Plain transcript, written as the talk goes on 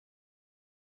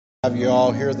Have you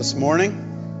all here this morning?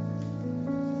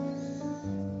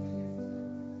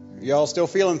 You all still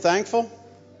feeling thankful?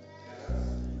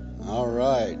 All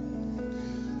right.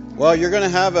 Well, you're going to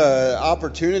have an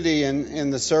opportunity in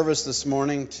the service this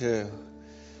morning to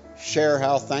share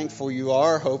how thankful you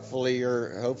are. Hopefully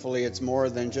it's more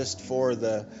than just for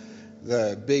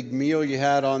the big meal you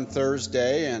had on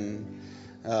Thursday, and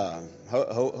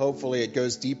hopefully it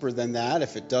goes deeper than that.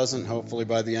 If it doesn't, hopefully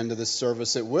by the end of this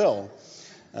service it will.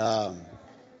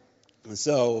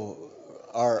 So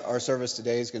our service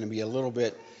today is going to be a little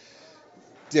bit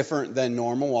different than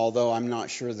normal, although I'm not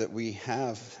sure that we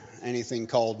have anything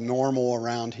called normal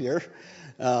around here.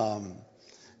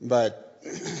 But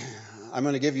I'm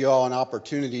going to give you all an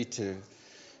opportunity to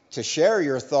share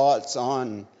your thoughts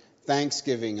on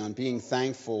Thanksgiving, on being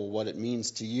thankful, what it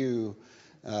means to you,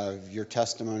 your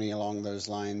testimony along those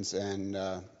lines, and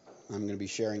I'm going to be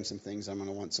sharing some things. I'm going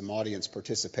to want some audience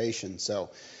participation. So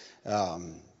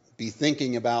be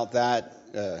thinking about that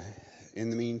in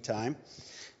the meantime,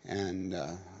 and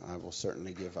I will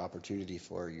certainly give opportunity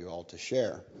for you all to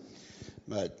share.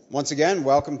 But once again,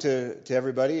 welcome to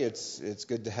everybody. It's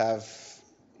good to have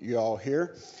you all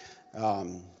here.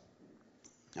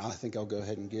 I think I'll go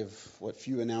ahead and give what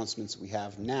few announcements we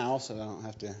have now, so I don't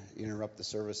have to interrupt the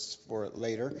service for it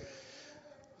later.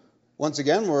 Once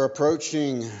again, we're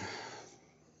approaching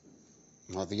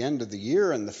the end of the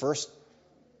year and the first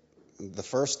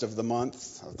of the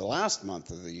month, of the last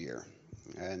month of the year.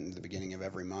 And the beginning of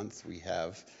every month, we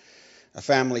have a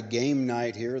family game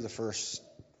night here, the first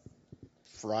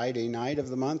Friday night of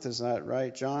the month. Is that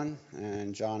right, John?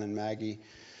 And John and Maggie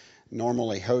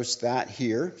normally host that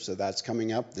here. So that's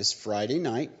coming up this Friday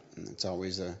night. And it's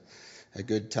always a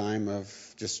good time of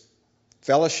just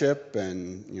fellowship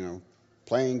and,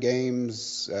 playing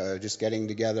games, just getting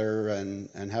together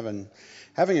and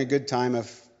having a good time of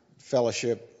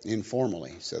fellowship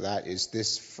informally. So that is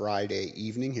this Friday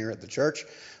evening here at the church.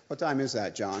 What time is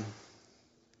that, John?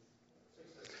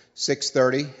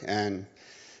 6:30, and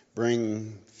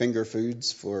bring finger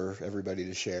foods for everybody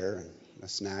to share and a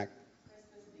snack.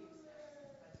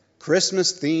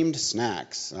 Christmas themed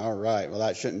snacks. All right. Well,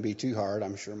 that shouldn't be too hard.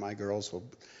 I'm sure my girls will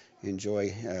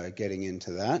enjoy getting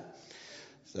into that.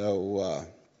 So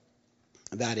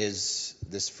that is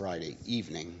this Friday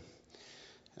evening.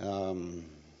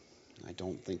 I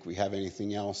don't think we have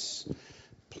anything else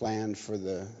planned for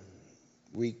the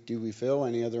week, do we, Phil?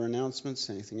 Any other announcements?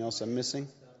 Anything else I'm missing?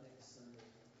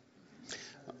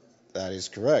 That is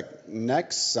correct.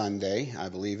 Next Sunday, I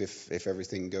believe, if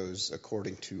everything goes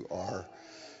according to our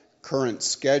current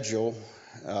schedule,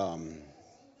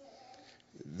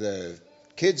 the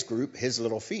kids group, His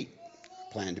Little Feet,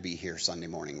 plan to be here Sunday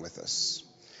morning with us.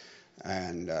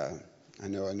 And I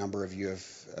know a number of you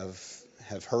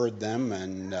have heard them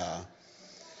and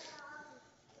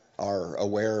are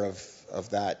aware of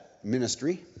that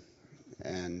ministry,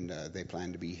 and they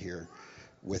plan to be here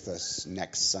with us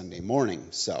next Sunday morning.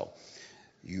 So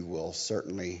you will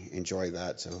certainly enjoy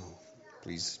that, so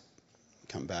please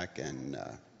come back and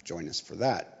join us for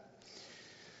that.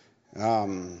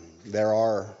 There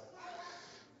are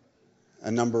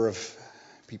a number of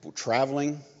people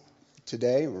traveling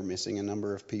today. We're missing a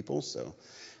number of people, so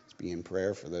be in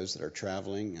prayer for those that are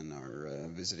traveling and are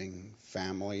visiting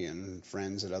family and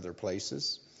friends at other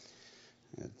places.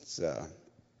 It's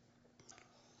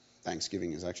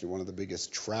Thanksgiving is actually one of the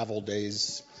biggest travel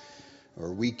days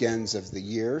or weekends of the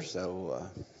year, so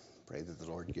pray that the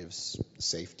Lord gives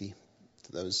safety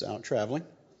to those out traveling.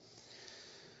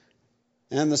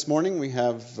 And this morning we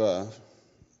have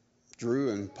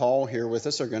Drew and Paul here with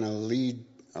us, are going to lead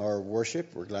our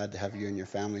worship. We're glad to have you and your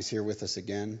families here with us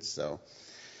again. So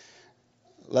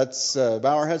let's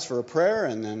bow our heads for a prayer,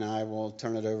 and then I will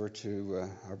turn it over to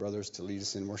our brothers to lead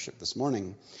us in worship this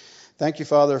morning. Thank you,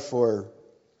 Father, for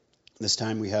this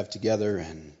time we have together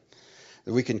and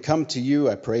that we can come to you.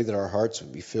 I pray that our hearts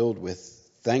would be filled with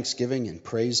thanksgiving and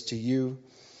praise to you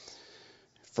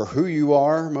for who you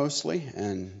are mostly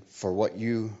and for what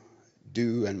you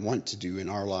do and want to do in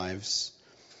our lives.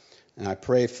 And I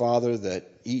pray, Father, that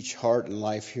each heart and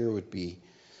life here would be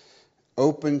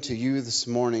open to you this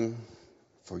morning,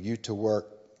 for you to work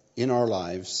in our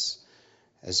lives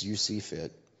as you see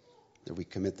fit, that we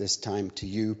commit this time to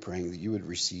you, praying that you would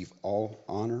receive all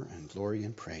honor and glory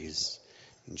and praise.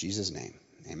 In Jesus' name,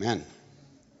 amen.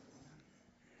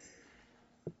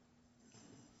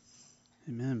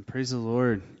 Amen. Praise the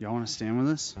Lord. Y'all want to stand with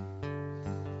us?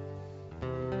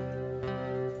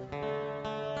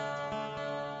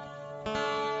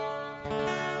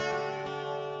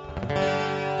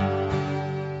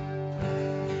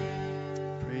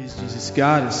 Praise Jesus.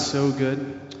 God is so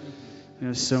good.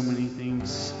 There's so many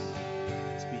things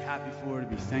to be happy for, to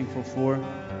be thankful for.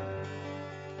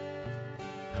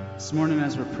 This morning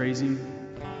as we're praising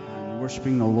and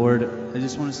worshiping the Lord, I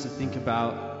just want us to think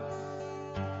about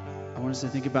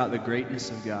the greatness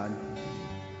of God.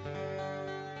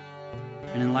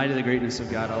 And in light of the greatness of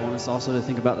God, I want us also to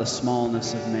think about the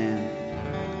smallness of man.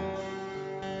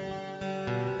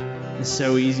 It's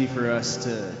so easy for us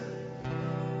to,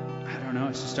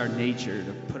 it's just our nature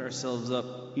to put ourselves up,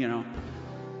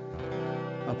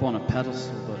 up on a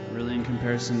pedestal, but really in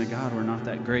comparison to God, we're not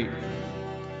that great.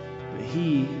 But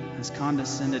He has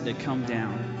condescended to come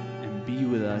down and be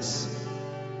with us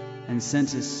and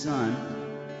sent His Son,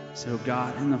 so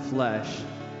God in the flesh,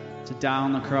 to die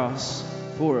on the cross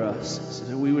for us so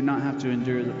that we would not have to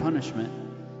endure the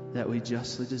punishment that we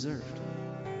justly deserved.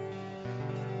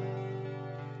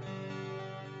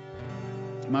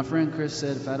 My friend Chris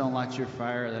said, if I don't light your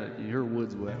fire, that your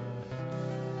wood's wet.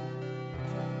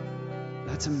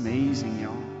 That's amazing,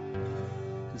 y'all.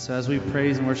 And so as we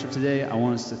praise and worship today, I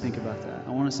want us to think about that. I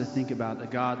want us to think about the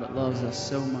God that loves us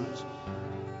so much.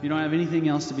 If you don't have anything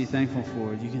else to be thankful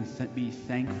for, you can be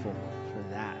thankful for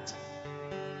that.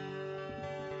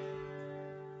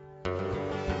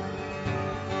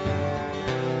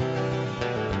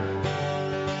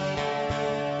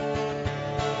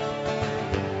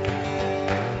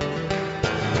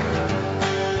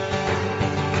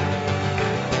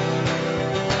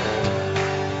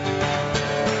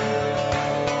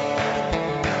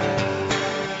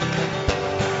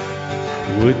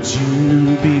 Would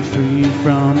you be free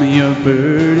from your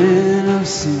burden of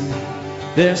sin?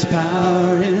 There's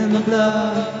power in the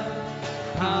blood,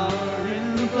 power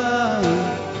in the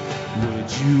blood.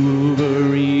 Would you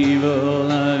over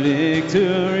evil a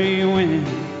victory win?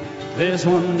 There's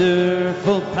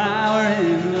wonderful power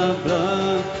in the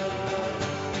blood.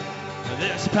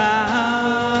 There's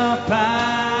power,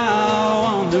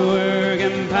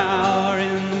 wonder-working power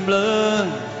in the blood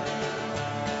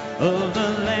of the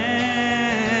Lamb.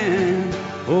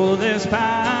 Oh, there's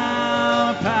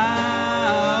power,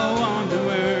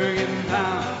 wonder-working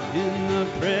power in the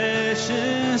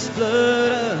precious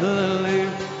blood of the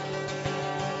Lamb.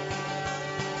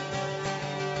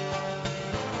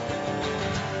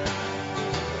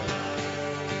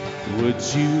 Would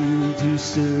you do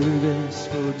service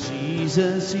for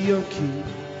Jesus, your King?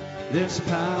 There's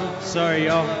power,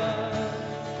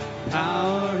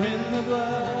 power in the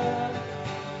blood.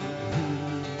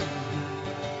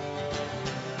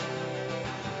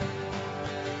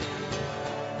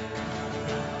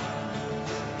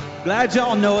 Glad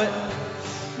y'all know it.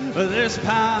 There's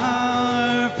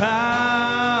power,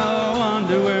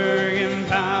 wonder-working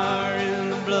power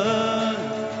in the blood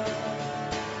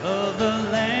of the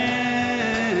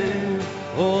Lamb.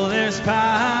 Oh, there's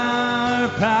power,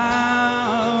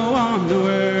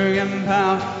 wonder-working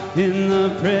power in the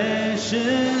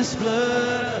precious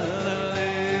blood of the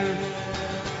Lamb.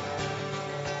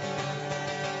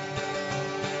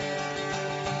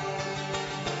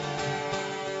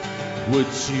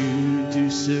 Would you do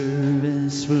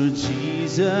service for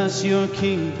Jesus, your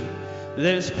King?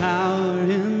 There's power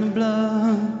in the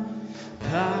blood,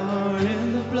 power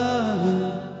in the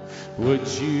blood. Would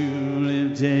you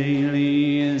live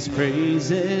daily His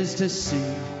praises to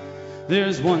sing?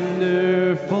 There's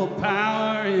wonderful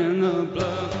power in the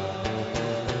blood.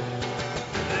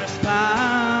 There's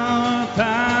power,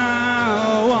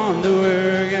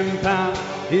 wonder-working power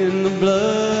in the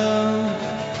blood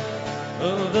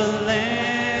of the Lamb.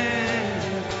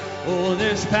 Oh,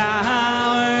 there's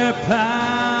power,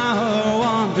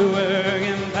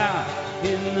 wonder-working power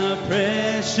in the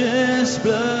precious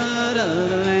blood of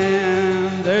the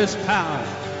Lamb. There's power,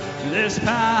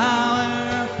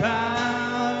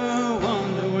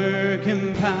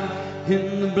 wonder-working power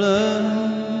in the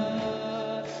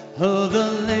blood of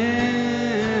the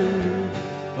Lamb.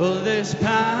 Oh, there's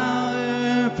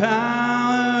power,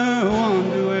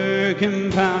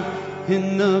 wonder-working power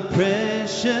in the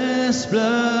precious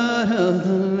blood of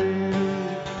the Lamb.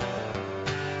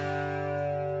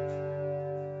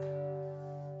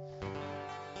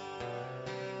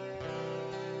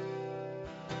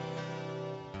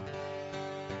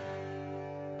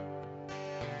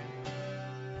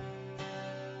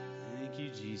 Thank you,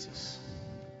 Jesus.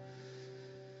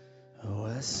 Oh,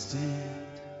 I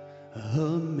stand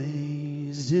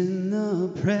amazed in the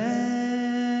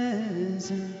presence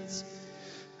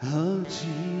of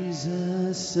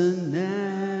Jesus the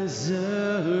Nazarene,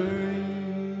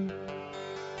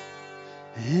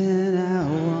 and I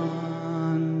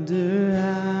wonder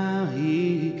how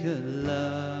He could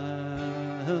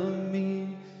love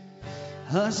me,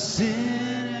 a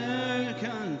sinner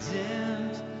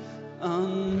condemned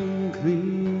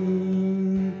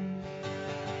clean.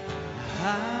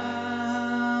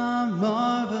 How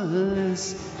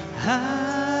marvelous,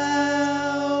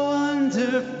 how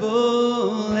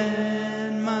wonderful,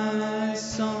 and my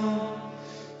song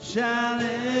shall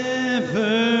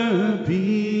ever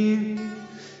be.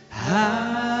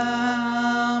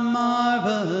 How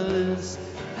marvelous,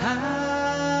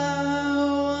 how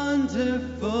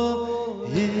wonderful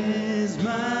is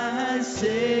my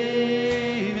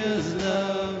Savior's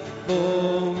love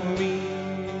for me.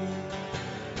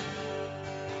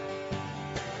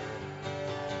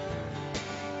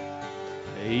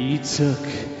 He took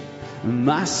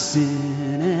my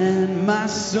sin and my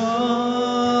sorrows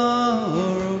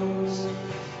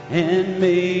and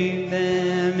made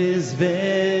them his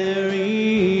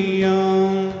very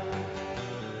own,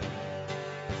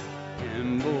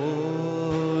 and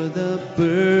bore the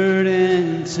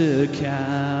burden to Calvary,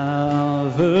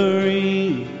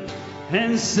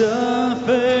 and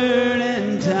suffered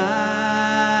and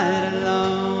died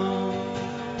alone.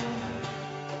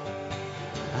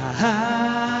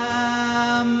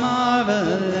 How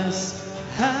marvelous,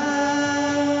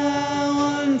 how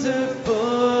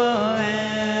wonderful,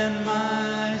 and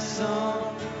my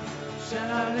song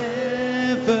shall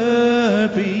ever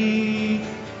be.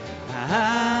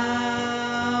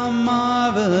 How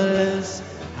marvelous,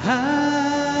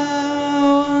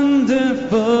 how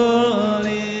wonderful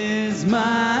is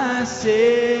my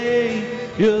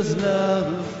Savior's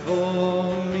love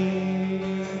for me.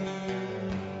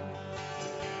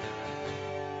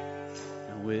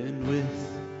 When with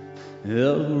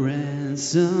the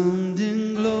ransomed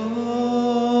in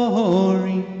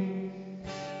glory,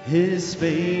 his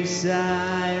face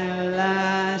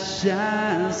I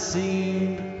shall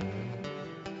see,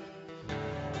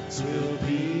 'twill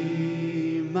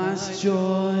be my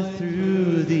joy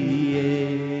through the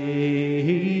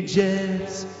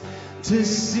ages to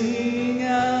sing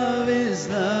of his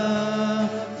love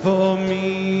for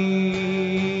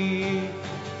me.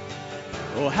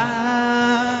 Oh,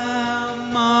 how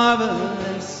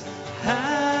marvelous,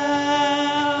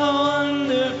 how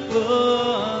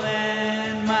wonderful,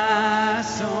 and my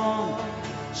song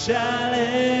shall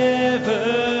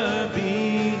ever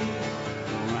be.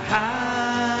 Oh,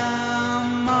 how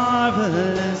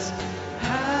marvelous,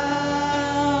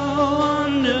 how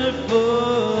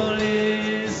wonderful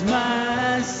is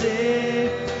my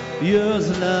Savior's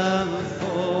love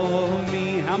for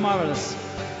me. How marvelous,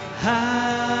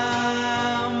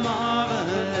 how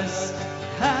marvelous,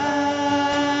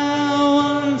 how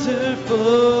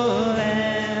wonderful,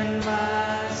 and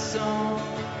my song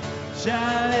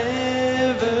shall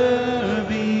ever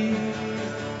be.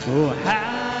 Oh,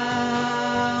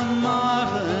 how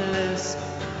marvelous,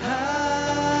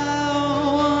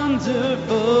 how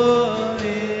wonderful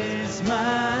is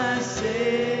my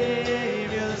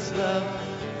Savior's love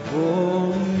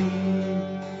for me.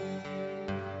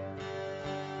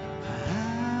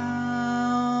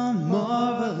 How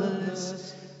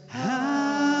marvelous,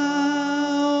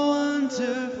 how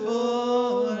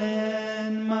wonderful,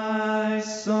 and my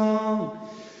song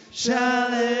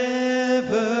shall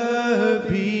ever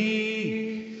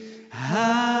be.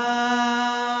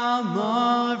 How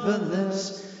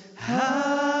marvelous,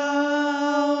 how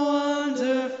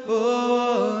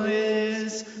wonderful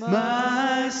is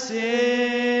my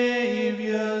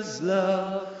Savior's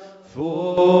love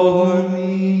for me.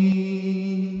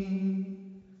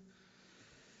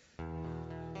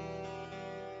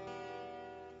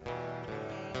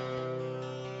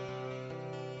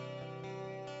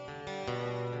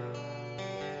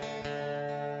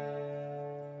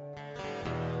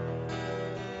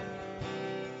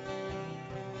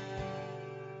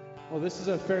 Well, this is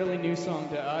a fairly new song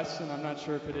to us, and I'm not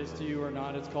sure if it is to you or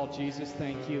not. It's called Jesus,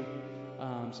 Thank You.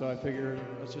 So I figured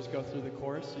let's just go through the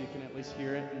chorus so you can at least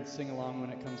hear it and sing along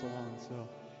when it comes along. So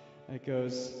it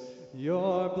goes,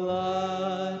 your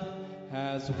blood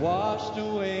has washed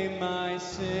away my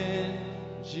sin.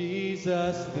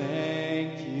 Jesus,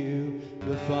 thank you.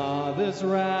 The Father's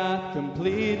wrath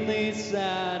completely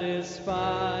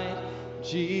satisfied.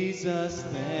 Jesus,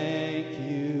 thank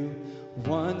you.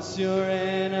 Once your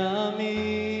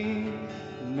enemy,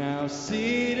 now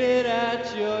seated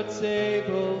at your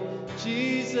table.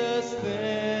 Jesus, thank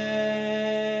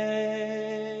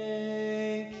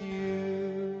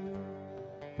you.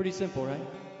 Pretty simple, right?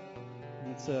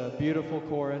 It's a beautiful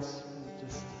chorus.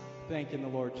 Just thanking the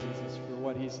Lord Jesus for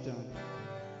what he's done.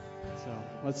 So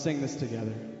let's sing this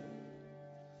together.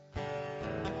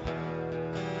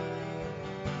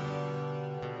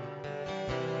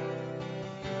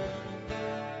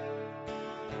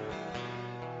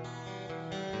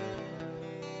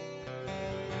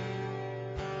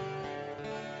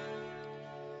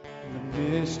 The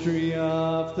mystery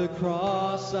of the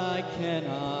cross I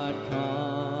cannot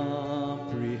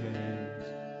comprehend.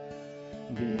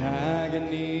 The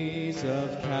agonies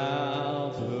of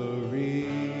Calvary.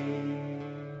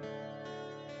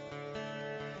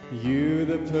 You,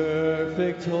 the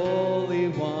perfect Holy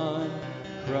One,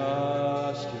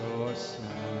 crushed your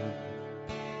Son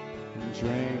and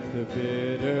drank the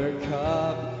bitter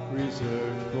cup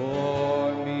reserved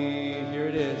for me. Here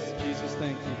it is. Jesus,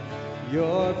 thank you.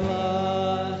 Your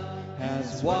blood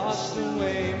has washed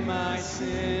away my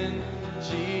sin.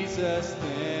 Jesus,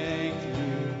 thank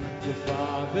you. The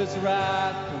Father's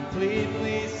wrath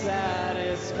completely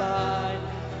satisfied.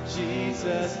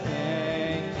 Jesus,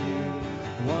 thank you.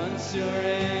 Once your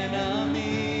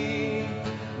enemy,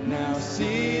 now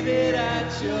seated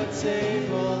at your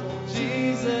table.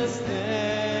 Jesus, thank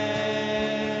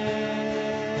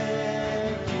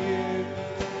you.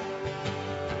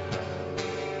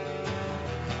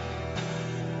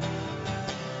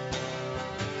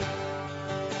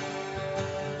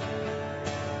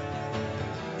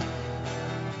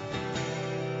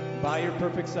 By your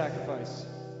perfect sacrifice.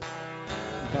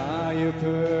 By your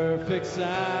perfect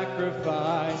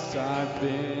sacrifice, I've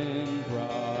been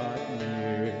brought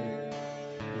near.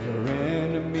 Your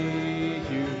enemy,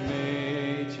 you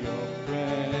made your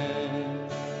friend.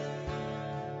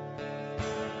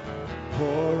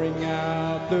 Pouring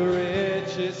out the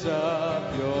riches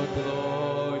of your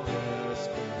glorious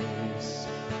grace.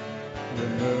 Your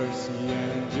mercy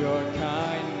and your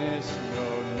kindness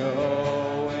know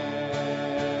no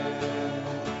end.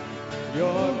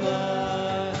 Your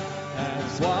blood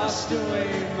has washed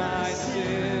away my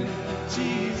sin.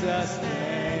 Jesus,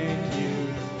 thank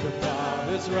you. The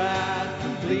Father's wrath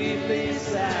completely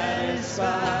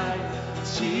satisfied.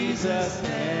 Jesus,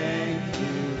 thank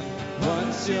you.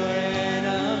 Once your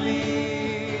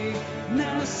enemy,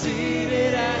 now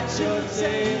seated at your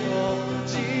table.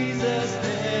 Jesus,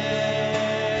 thank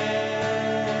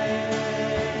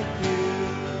you.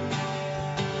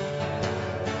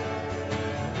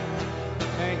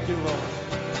 Thank you, Lord,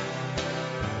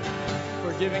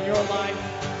 for giving your life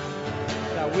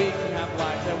that we can have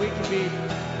life, that we can be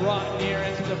brought near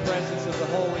into the presence of the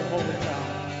holy, holy God.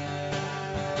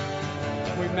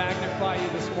 We magnify you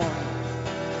this morning,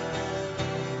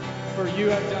 for you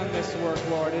have done this work,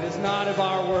 Lord. It is not of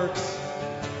our works,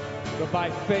 but by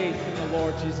faith in the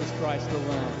Lord Jesus Christ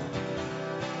alone.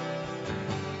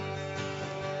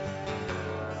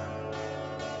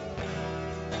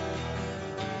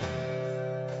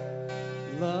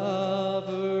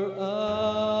 Lover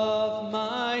of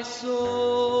my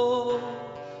soul,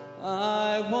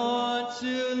 I want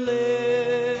to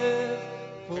live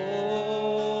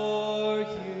for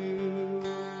you.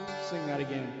 Sing that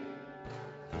again.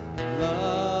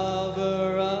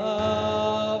 Lover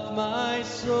of my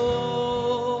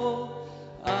soul,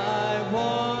 I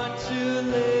want to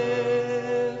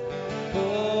live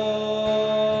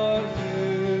for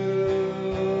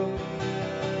you.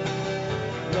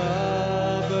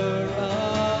 Lover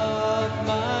of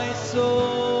my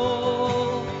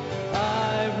soul,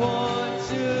 I want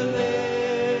to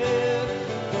live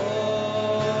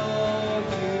for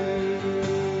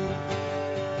you.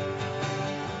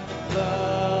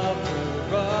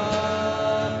 Lover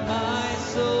of my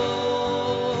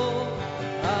soul,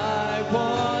 I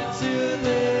want to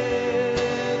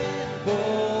live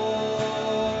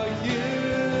for you.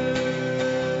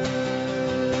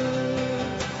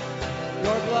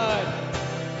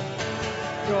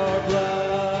 Your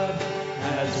blood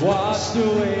has washed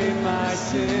away my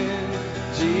sin.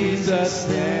 Jesus,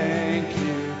 thank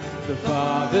you. The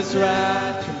Father's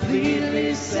wrath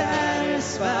completely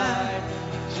satisfied.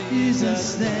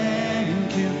 Jesus,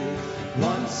 thank you.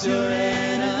 Once your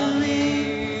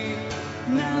enemy,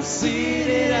 now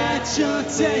seated at your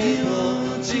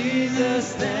table.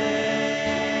 Jesus, thank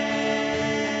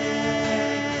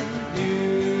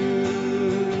you.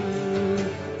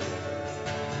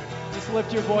 Just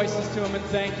lift your voices to him and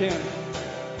thank him.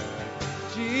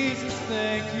 Jesus,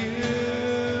 thank you.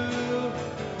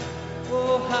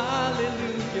 Oh,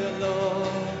 hallelujah,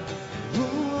 Lord.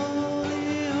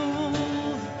 Holy,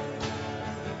 holy,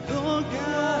 Lord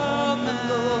God, the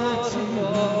Lord of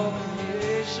all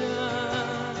creation.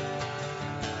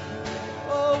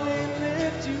 Oh, we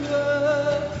lift you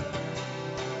up.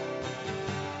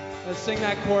 Let's sing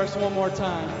that chorus one more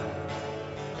time.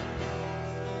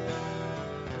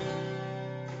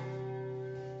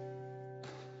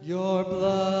 Your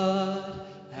blood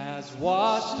has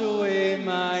washed away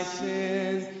my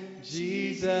sin.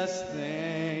 Jesus,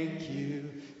 thank you.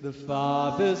 The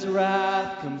Father's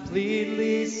wrath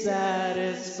completely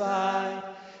satisfied.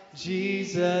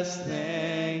 Jesus,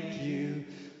 thank you.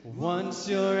 Once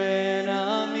your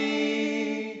enemy,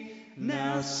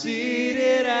 now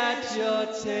seated at your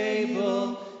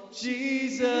table.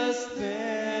 Jesus, thank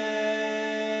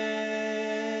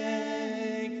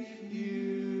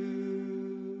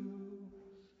you.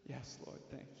 Yes, Lord,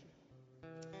 thank you.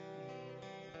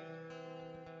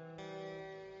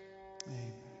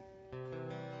 Amen.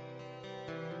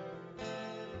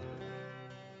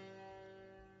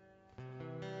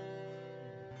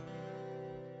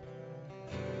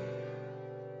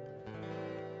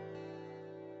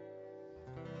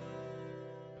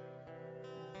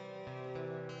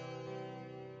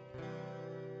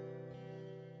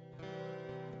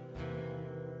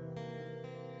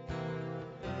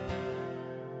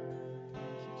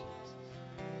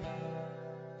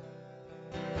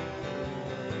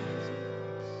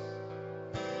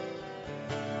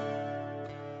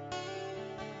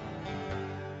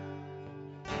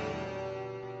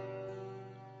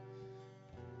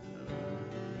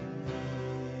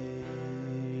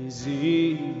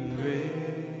 Amazing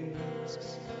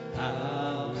grace,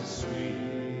 how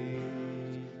sweet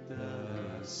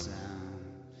the sound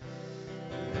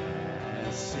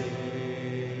that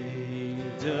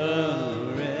saved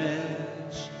a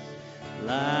wretch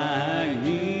like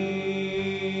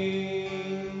me.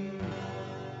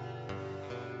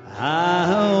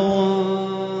 I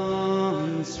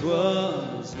once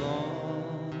was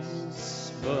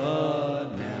lost, but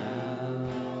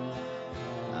now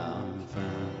I'm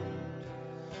found.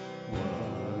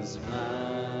 Was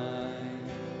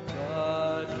blind,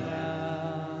 but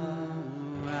now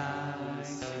I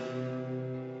see.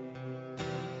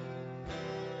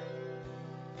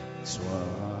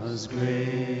 'Twas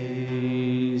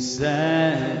grace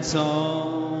that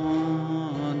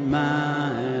taught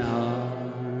my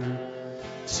heart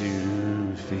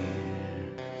to fear,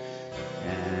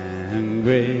 and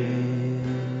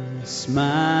grace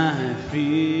my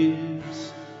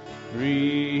fears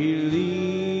relieved.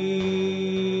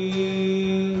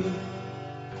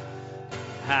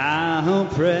 How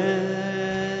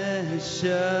precious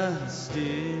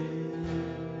did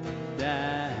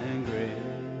that grace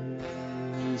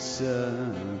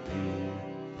appear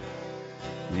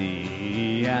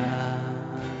the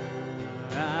hour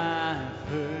I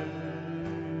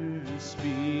first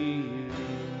believed.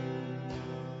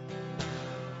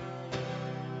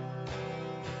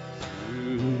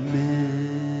 Through many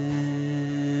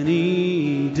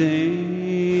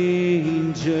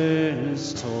dangers,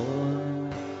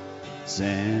 toils,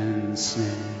 and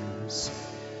snares,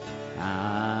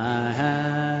 I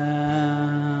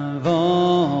have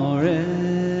already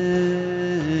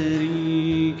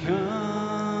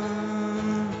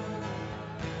come.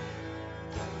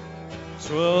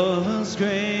 'Twas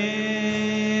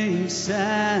grace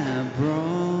that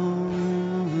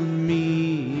brought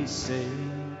me safe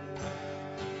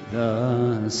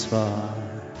thus far,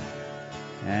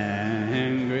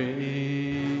 and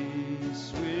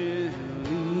grace will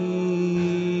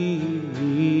lead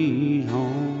me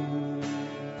home.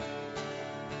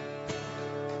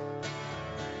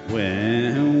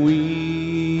 When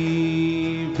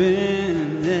we've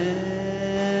been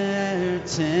there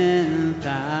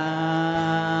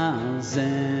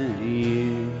 10,000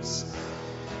 years,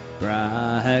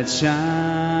 bright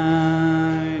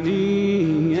shining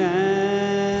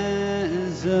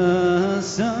as the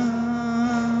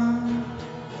sun,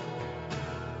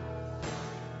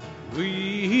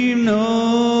 we've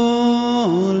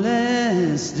no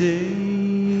less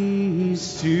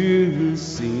days to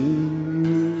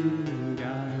sing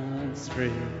God's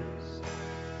praise.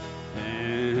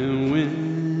 And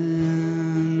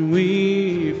when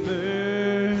we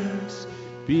first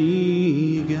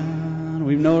begun,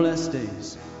 we've no less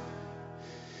days.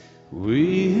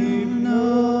 We've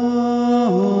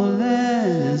no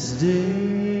less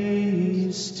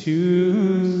days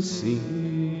to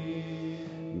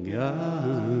sing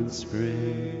God's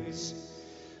praise.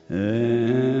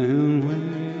 And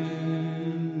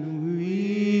when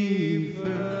we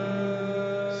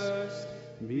first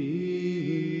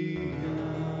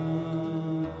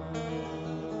begun.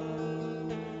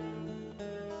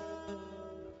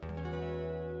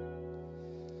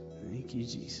 Thank you,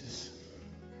 Jesus.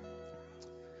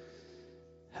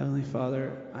 Heavenly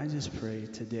Father, I just pray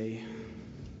today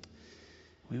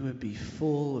we would be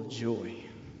full of joy,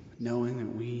 knowing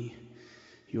that we,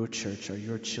 your church, are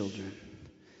your children.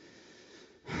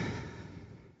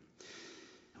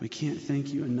 We can't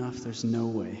thank you enough. There's no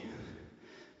way.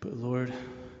 But Lord,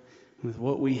 with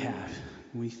what we have,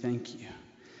 we thank you.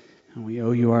 And we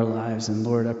owe you our lives. And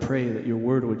Lord, I pray that your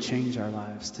word would change our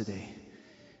lives today.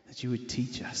 That you would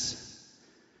teach us.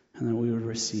 and that we would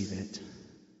receive it.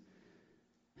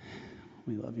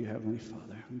 We love you, Heavenly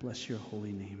Father, and bless your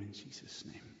holy name in Jesus'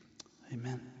 name.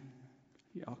 Amen.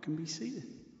 Y'all can be seated.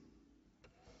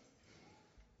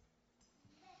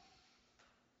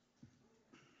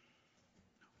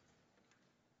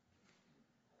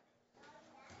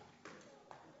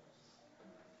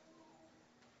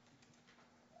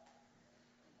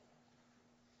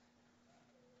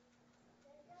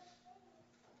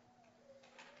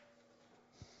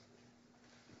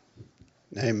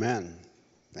 Amen.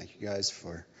 Thank you guys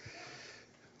for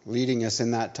leading us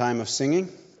in that time of singing.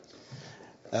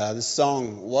 This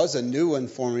song was a new one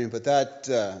for me, but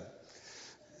that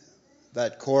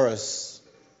chorus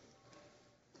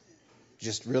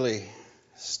just really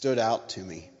stood out to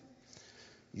me.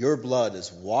 Your blood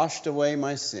has washed away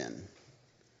my sin.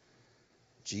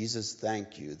 Jesus,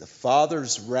 thank you. The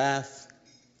Father's wrath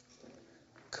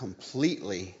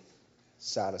completely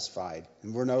satisfied,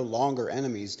 and we're no longer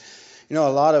enemies. You know, a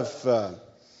lot of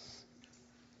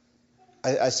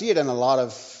I see it in a lot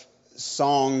of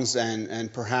songs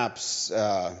and perhaps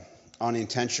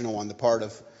unintentional on the part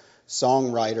of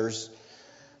songwriters,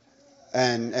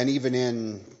 and even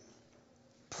in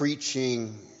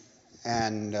preaching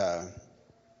and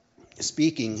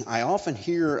speaking. I often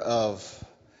hear of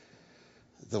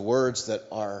the words that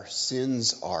our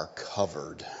sins are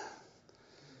covered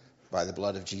by the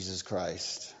blood of Jesus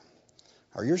Christ.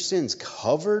 Are your sins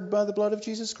covered by the blood of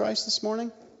Jesus Christ this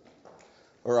morning?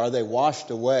 Or are they washed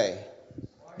away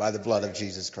by the blood of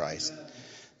Jesus Christ?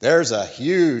 There's a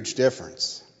huge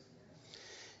difference.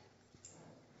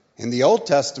 In the Old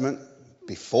Testament,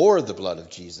 before the blood of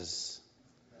Jesus,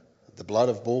 the blood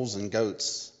of bulls and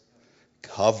goats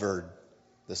covered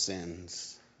the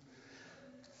sins.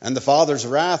 And the Father's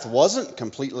wrath wasn't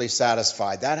completely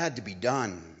satisfied. That had to be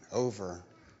done over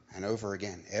and over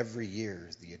again. Every year,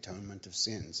 the atonement of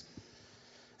sins.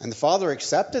 And the Father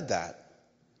accepted that,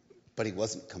 but he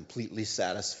wasn't completely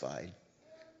satisfied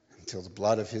until the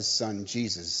blood of his Son,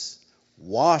 Jesus,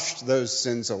 washed those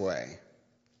sins away.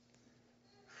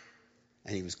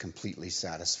 And he was completely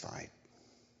satisfied.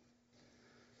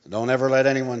 So don't ever let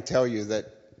anyone tell you that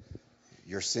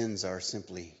your sins are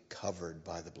simply covered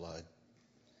by the blood.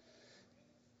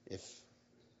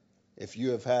 If you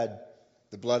have had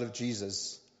the blood of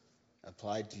Jesus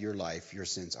applied to your life, your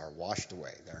sins are washed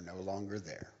away. They're no longer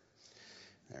there.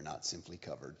 They're not simply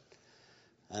covered.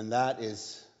 And that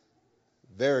is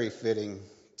very fitting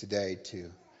today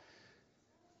to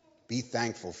be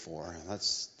thankful for.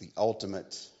 That's the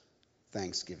ultimate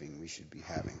thanksgiving we should be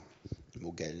having.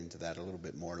 We'll get into that a little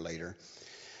bit more later.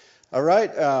 All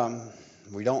right.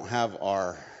 We don't have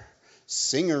our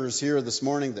singers here this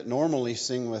morning that normally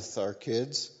sing with our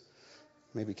kids.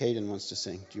 Maybe Caden wants to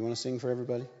sing. Do you want to sing for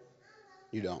everybody?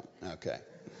 You don't? Okay.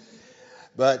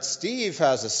 But Steve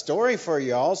has a story for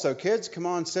you all. So kids, come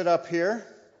on, sit up here.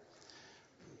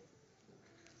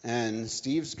 And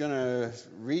Steve's going to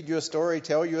read you a story,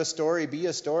 tell you a story, be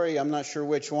a story. I'm not sure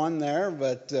which one there,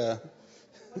 but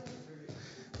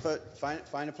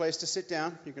find a place to sit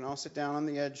down. You can all sit down on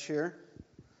the edge here.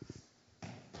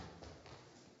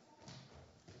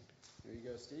 Here you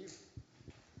go, Steve.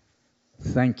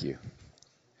 Thank you.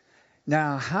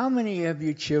 Now, how many of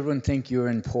you children think you're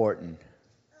important?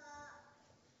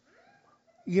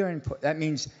 You're important. That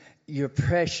means you're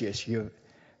precious,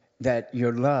 that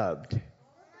you're loved.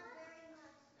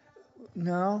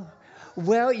 No?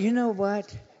 Well, you know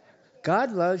what?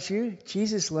 God loves you.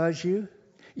 Jesus loves you.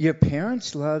 Your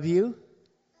parents love you.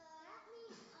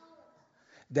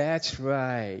 That's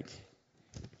right.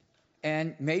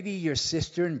 And maybe your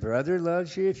sister and brother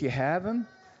loves you if you have them.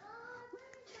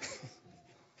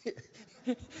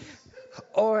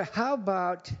 Or how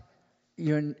about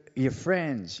your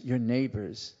friends, your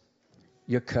neighbors,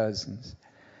 your cousins?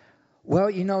 Well,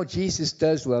 you know, Jesus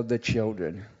does love the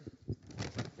children.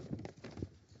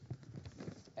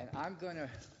 And I'm going to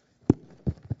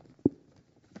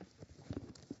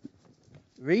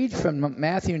read from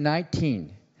Matthew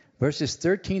 19, verses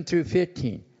 13 through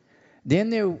 15.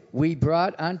 Then we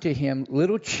brought unto him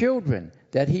little children,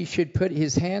 that he should put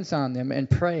his hands on them and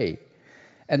pray.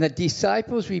 And the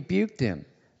disciples rebuked them.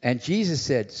 And Jesus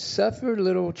said, Suffer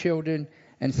little children,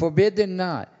 and forbid them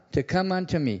not to come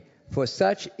unto me, for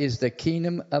such is the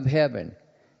kingdom of heaven.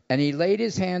 And he laid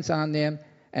his hands on them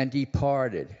and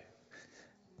departed.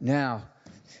 Now,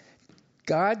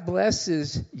 God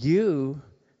blesses you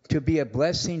to be a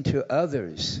blessing to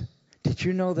others. Did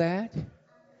you know that?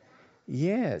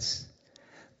 Yes.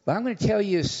 But I'm going to tell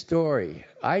you a story.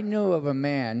 I know of a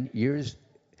man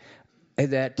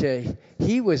that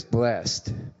he was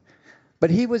blessed. But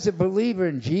he was a believer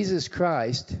in Jesus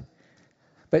Christ.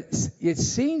 But it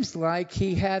seems like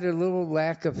he had a little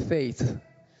lack of faith.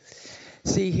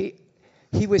 See,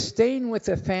 he was staying with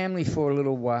the family for a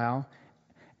little while,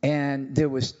 and there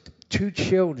was 2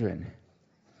 children.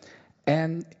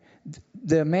 And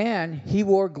the man, he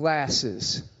wore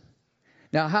glasses.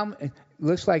 Now,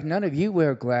 looks like none of you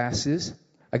wear glasses.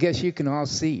 I guess you can all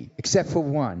see, except for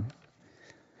one.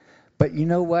 But you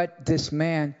know what? This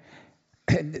man,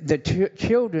 the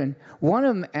children, one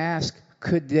of them asked,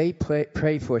 could they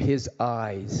pray for his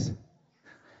eyes?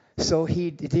 So he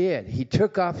did. He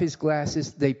took off his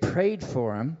glasses. They prayed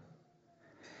for him.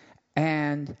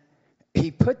 And he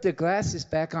put the glasses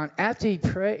back on after he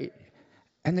prayed.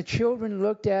 And the children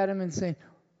looked at him and said,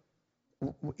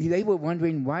 they were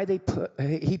wondering why he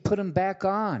put them back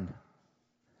on.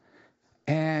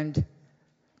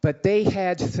 But they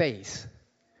had faith.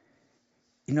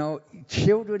 You know,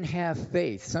 children have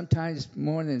faith, sometimes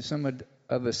more than some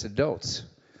of us adults.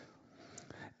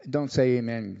 Don't say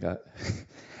amen, God.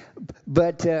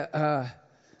 But,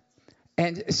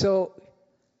 and so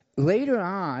later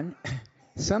on,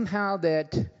 somehow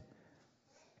that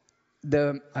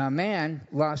the man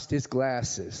lost his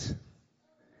glasses.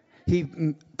 He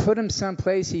put them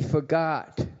someplace he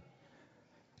forgot.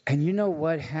 And you know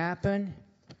what happened?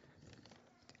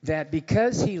 That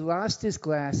because he lost his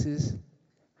glasses,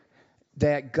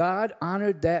 that God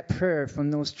honored that prayer from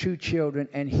those 2 children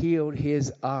and healed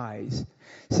his eyes.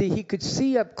 See, he could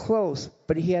see up close,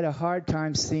 but he had a hard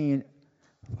time seeing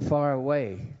far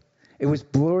away. It was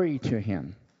blurry to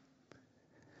him.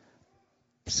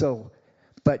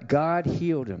 But God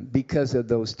healed him because of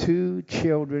those 2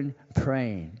 children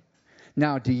praying.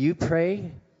 Now, do you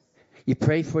pray? You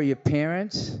pray for your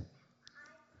parents?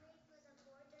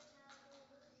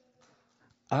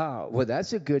 Ah, well,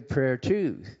 that's a good prayer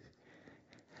too.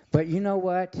 But you know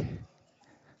what?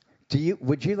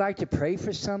 Would you like to pray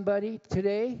for somebody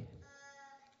today?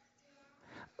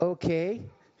 Okay.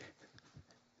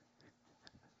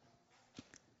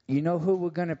 You know who we're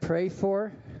going to pray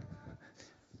for?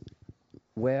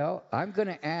 Well, I'm going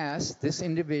to ask this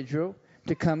individual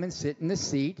to come and sit in the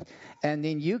seat, and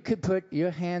then you could put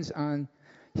your hands on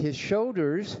his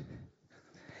shoulders.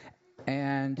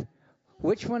 And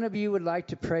which one of you would like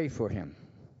to pray for him?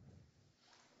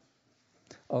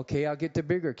 Okay, I'll get the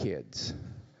bigger kids.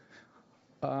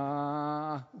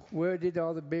 Where did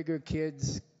all the bigger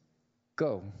kids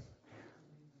go?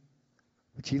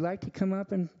 Would you like to come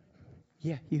up and...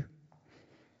 Yeah, you.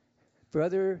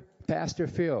 Brother Pastor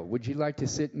Phil, would you like to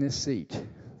sit in this seat?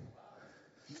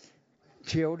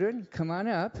 Children, come on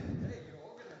up.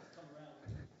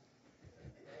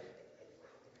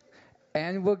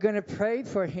 And we're going to pray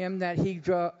for him that he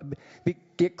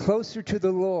get closer to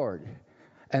the Lord,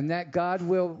 and that God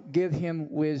will give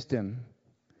him wisdom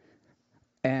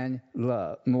and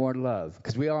love, more love,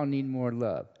 because we all need more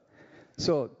love.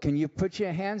 So can you put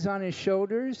your hands on his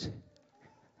shoulders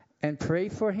and pray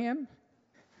for him?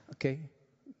 Okay.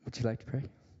 Would you like to pray?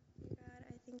 God,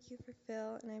 I thank you for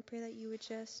Phil, and I pray that you would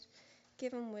just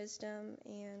give him wisdom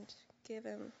and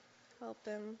help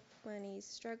him when he's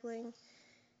struggling,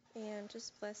 and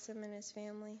just bless him and his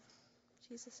family. In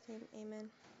Jesus' name, amen.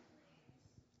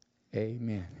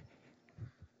 Amen.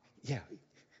 Yeah,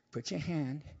 put your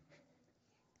hand.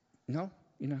 No?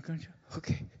 You're not going to?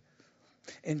 Okay.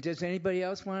 And does anybody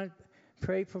else want to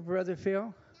pray for Brother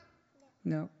Phil?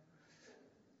 No?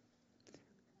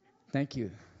 Thank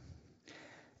you.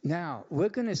 Now, we're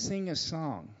going to sing a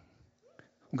song.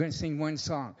 We're going to sing one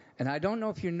song. And I don't know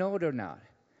if you know it or not.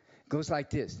 It goes like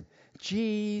this.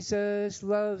 Jesus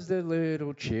loves the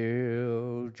little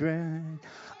children.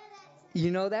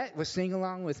 You know that? Well, sing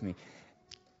along with me.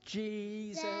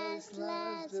 Jesus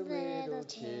loves the little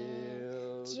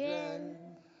children,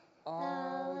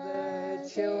 all the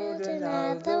children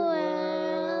of the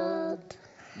world.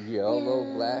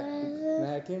 Yellow,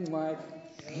 black and white,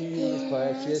 he is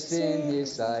precious in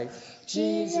his sight.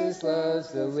 Jesus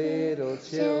loves the little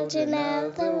children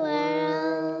of the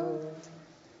world.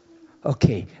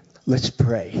 Okay, let's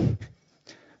pray.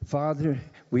 Father,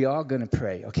 we all going to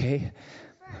pray, okay?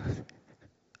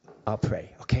 I'll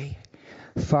pray, okay?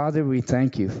 Father, we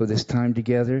thank you for this time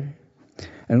together.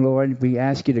 And Lord, we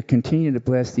ask you to continue to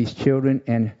bless these children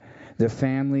and their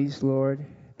families, Lord.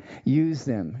 Use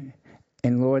them.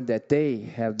 And Lord, that they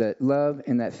have that love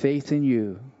and that faith in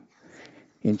you.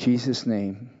 In Jesus'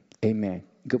 name, amen.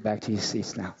 Go back to your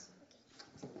seats now.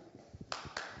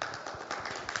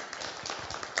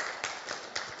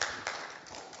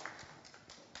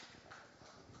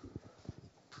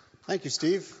 Thank you,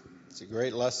 Steve. It's a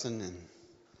great lesson in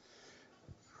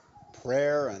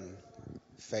prayer and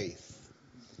faith.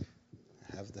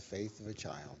 Have the faith of a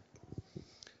child.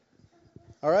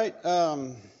 All right.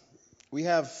 We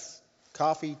have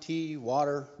coffee, tea,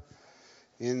 water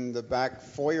in the back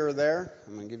foyer there.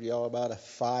 I'm going to give you all about a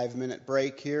 5-minute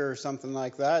break here or something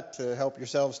like that to help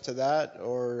yourselves to that.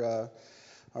 Or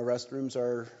our restrooms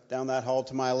are down that hall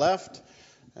to my left.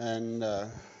 And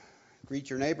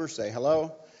greet your neighbor, say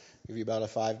hello. Give you about a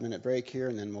 5-minute break here,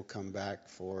 and then we'll come back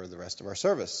for the rest of our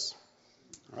service.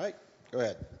 All right, go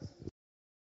ahead.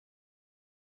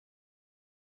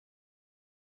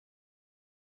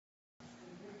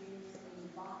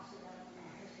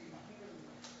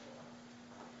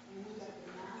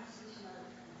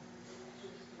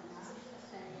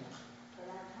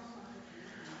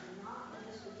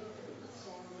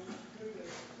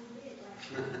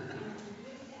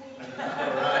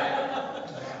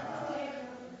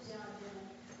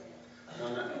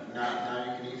 Now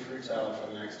you can eat fruit salad for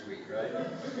the next week, right?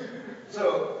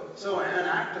 So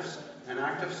an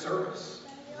act of service,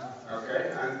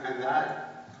 okay, and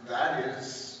that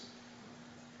is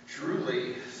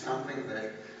truly something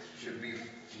that should be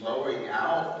flowing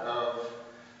out of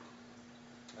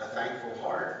a thankful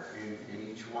heart in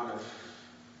each one of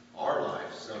our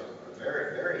lives. So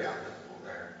very, very applicable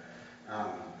there.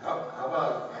 How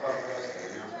about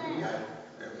Wesley? Now for me,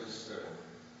 it was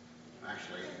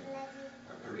actually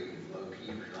a pretty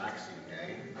low-key, relaxing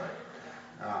day.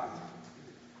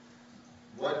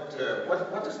 But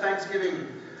what does Thanksgiving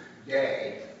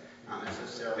Day, not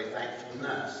necessarily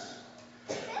thankfulness,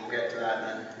 we'll get to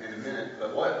that in a minute,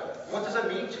 but what does that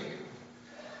mean to you?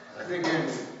 I think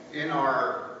in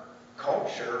our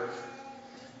culture,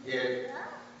 it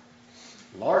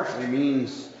largely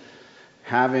means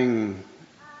having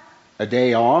a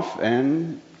day off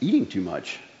and eating too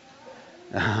much.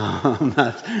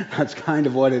 That's kind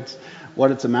of what it's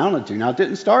amounted to. Now, it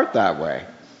didn't start that way,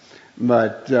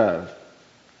 but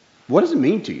what does it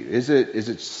mean to you? Is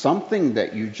it something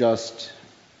that you just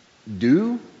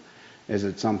do? Is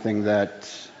it something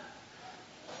that,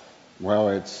 well,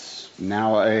 it's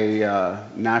now a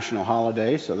national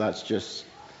holiday, so that's just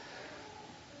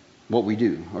what we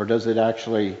do? Or does it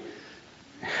actually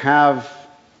have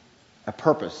a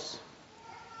purpose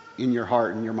in your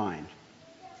heart and your mind?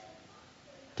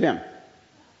 Tim?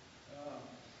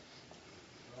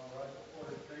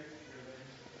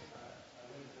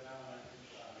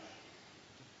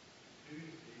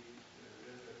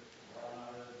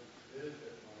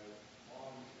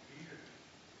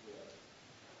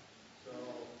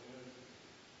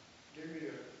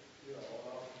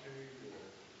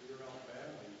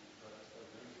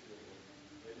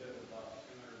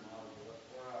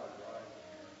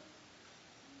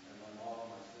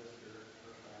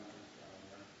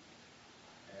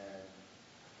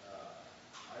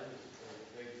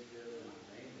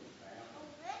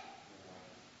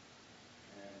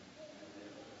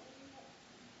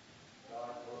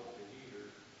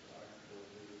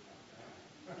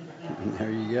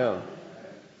 There you go.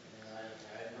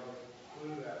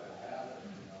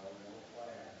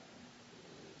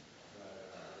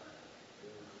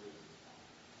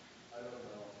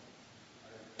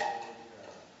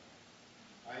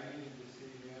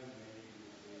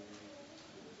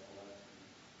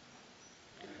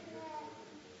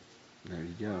 There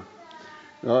you go.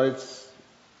 Well,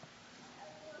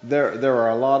 there are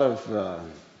a lot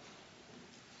of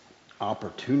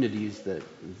opportunities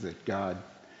that God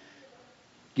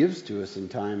gives to us in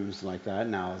times like that.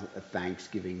 Now, a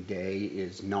Thanksgiving Day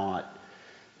is not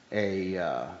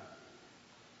a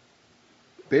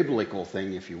biblical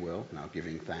thing, if you will. Now,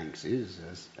 giving thanks is,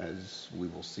 as we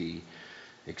will see,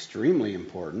 extremely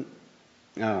important.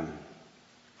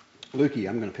 Lukey,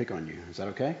 I'm going to pick on you. Is that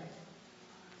okay?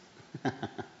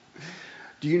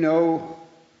 Do you know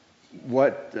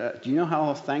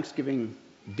how Thanksgiving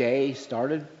Day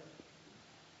started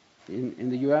in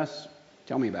the U.S.?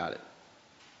 Tell me about it.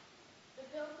 The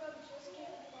pilgrims just came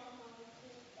from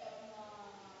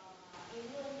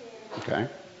England, and Okay.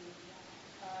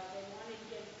 they wanted to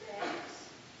give thanks.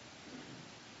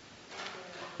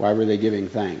 Why were they giving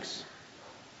thanks?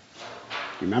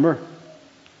 Do you remember?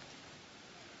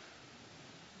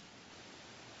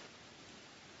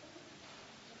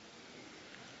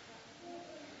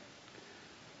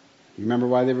 You remember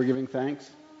why they were giving thanks?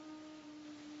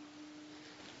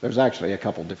 There's actually a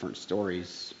couple different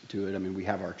stories to it. I mean, we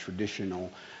have our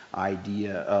traditional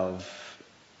idea of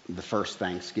the first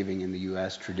Thanksgiving in the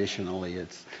U.S. Traditionally,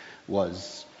 it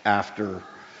was after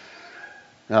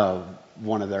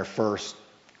one of their first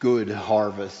good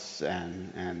harvests,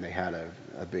 and they had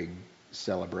a big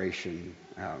celebration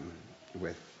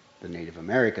with the Native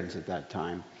Americans at that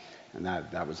time, and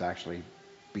that was actually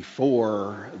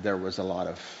before there was a lot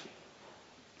of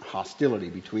hostility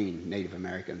between Native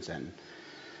Americans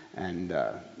and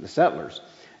the settlers.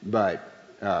 But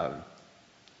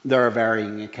there are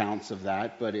varying accounts of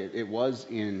that, but it was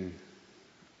in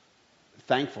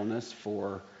thankfulness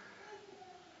for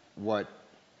what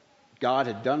God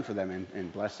had done for them in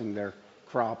blessing their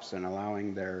crops and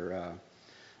allowing them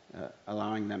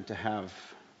to have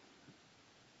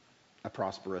a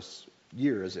prosperous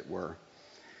year, as it were.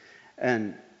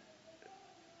 And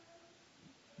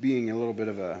being a little bit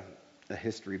of a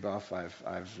history buff,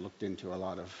 I've looked into a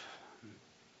lot of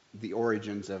the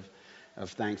origins of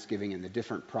Thanksgiving and the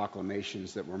different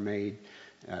proclamations that were made.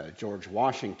 George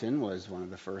Washington was one of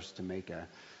the first to make a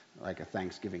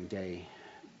Thanksgiving Day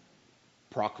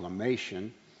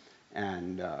proclamation,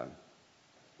 and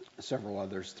several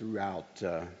others throughout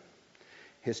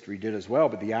history did as well.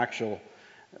 But the actual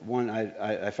one,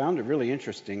 I found it really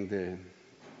interesting,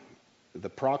 the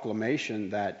proclamation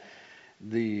that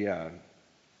the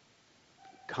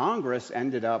Congress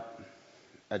ended up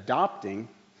adopting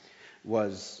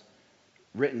was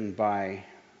written by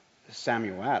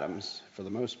Samuel Adams, for the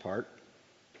most part.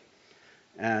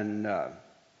 And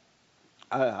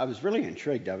I was really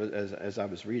intrigued as I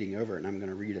was reading over it, and I'm going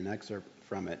to read an excerpt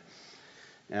from it.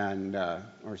 And the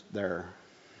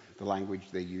language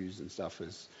they use and stuff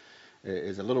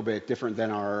is a little bit different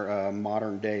than our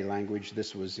modern day language.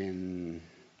 This was in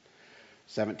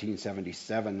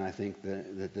 1777, I think,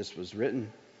 that this was written.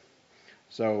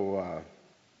 So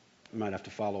you might have to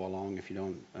follow along if you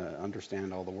don't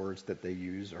understand all the words that they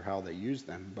use or how they use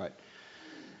them. But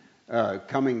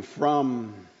coming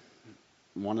from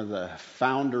one of the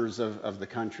founders of the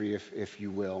country, if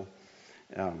you will,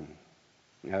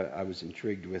 I was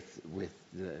intrigued with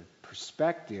the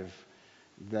perspective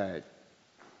that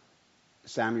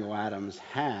Samuel Adams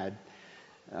had,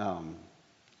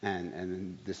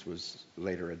 and this was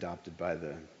later adopted by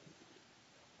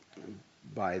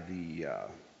the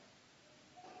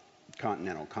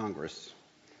Continental Congress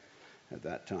at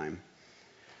that time.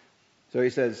 So he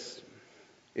says,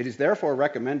 "It is therefore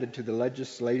recommended to the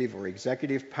legislative or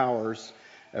executive powers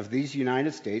of these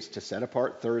United States to set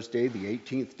apart Thursday, the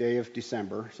 18th day of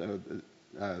December." So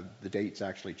the dates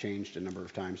actually changed a number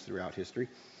of times throughout history.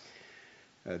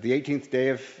 The 18th day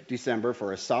of December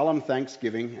for a solemn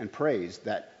thanksgiving and praise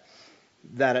that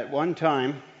at one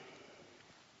time,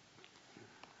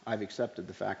 I've accepted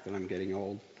the fact that I'm getting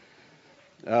old.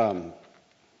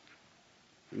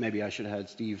 Maybe I should have had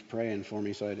Steve praying for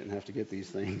me so I didn't have to get these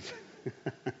things.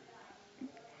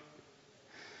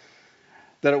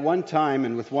 That at one time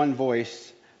and with one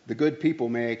voice, the good people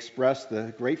may express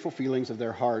the grateful feelings of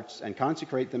their hearts and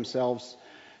consecrate themselves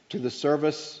to the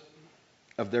service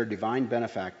of their divine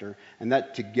benefactor, and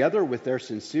that together with their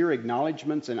sincere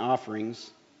acknowledgments and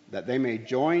offerings, that they may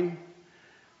join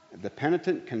the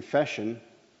penitent confession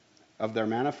of their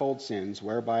manifold sins,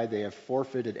 whereby they have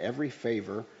forfeited every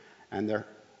favor, and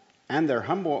their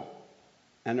humble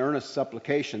and earnest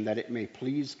supplication that it may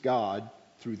please God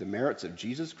through the merits of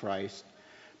Jesus Christ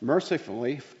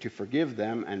mercifully to forgive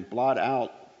them and blot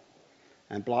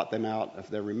them out of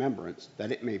their remembrance,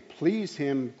 that it may please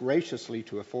him graciously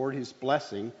to afford his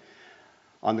blessing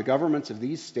on the governments of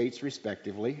these states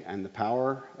respectively, and the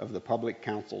power of the public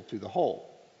council to the whole,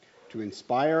 to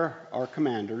inspire our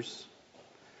commanders.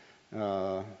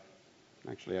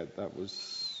 Actually, that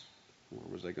was,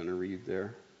 where was I going to read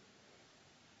there?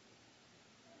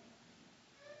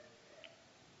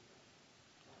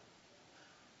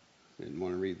 Didn't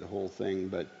want to read the whole thing,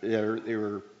 but they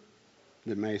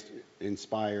may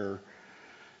inspire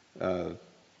the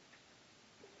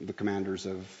commanders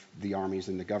of the armies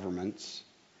and the governments,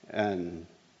 and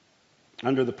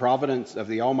under the providence of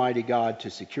the Almighty God,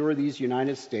 to secure these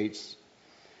United States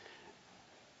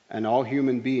and all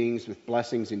human beings with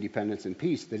blessings, independence, and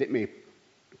peace, that it may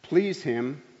please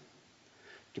him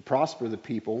to prosper the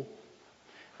people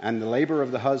and the labor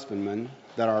of the husbandman,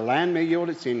 that our land may yield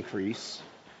its increase,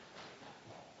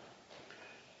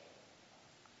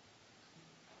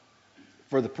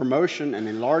 for the promotion and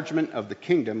enlargement of the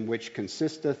kingdom, which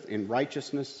consisteth in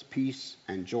righteousness, peace,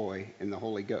 and joy in the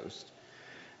Holy Ghost.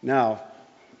 Now,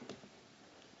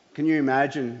 can you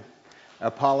imagine a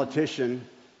politician,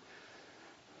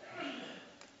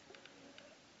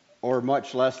 or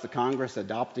much less the Congress,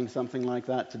 adopting something like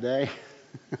that today?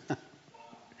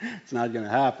 It's not going to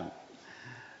happen.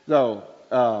 So,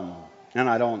 and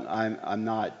I'm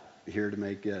not here to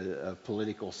make a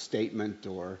political statement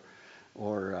or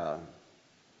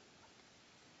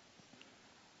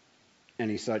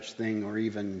any such thing, or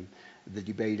even the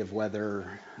debate of whether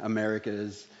America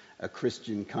is a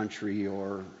Christian country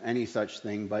or any such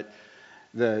thing. But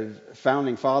the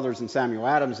founding fathers and Samuel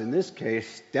Adams in this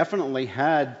case definitely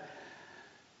had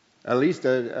at least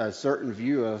a certain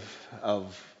view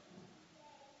of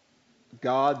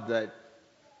God that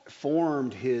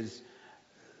formed his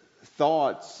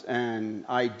thoughts and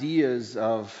ideas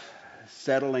of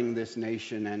settling this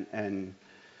nation and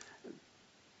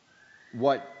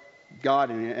what God,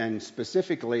 and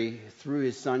specifically through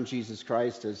his son Jesus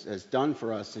Christ, has done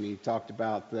for us. And he talked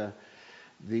about the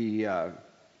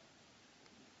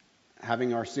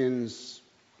having our sins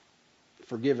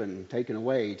forgiven, taken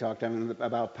away. He talked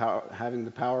about having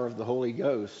the power of the Holy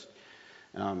Ghost.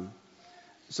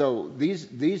 So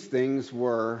these things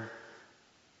were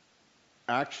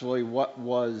actually what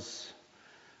was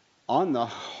on the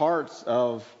hearts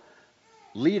of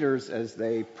leaders as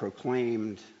they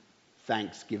proclaimed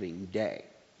Thanksgiving Day.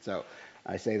 So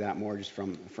I say that more just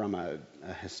from a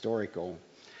historical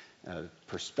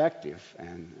perspective,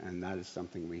 and that is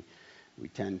something we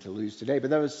tend to lose today. But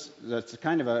that's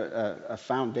kind of a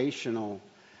foundational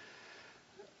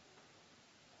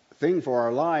thing for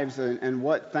our lives, and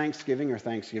what Thanksgiving or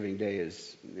Thanksgiving Day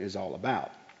is all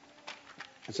about.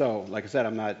 So, like I said,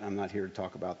 I'm not here to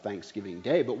talk about Thanksgiving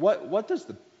Day, but what does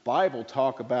the Bible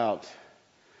talk about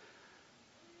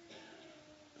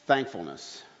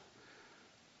thankfulness?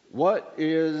 What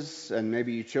is, and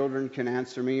maybe you children can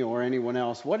answer me or anyone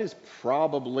else, what is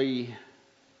probably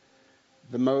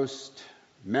the most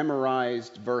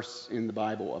memorized verse in the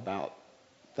Bible about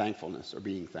thankfulness or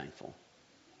being thankful?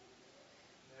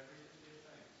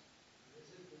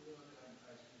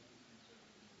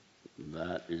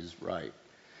 That is right.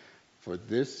 For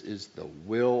this is the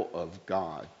will of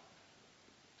God,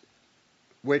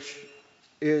 which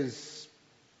is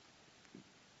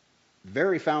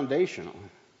very foundational.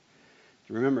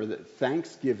 To remember that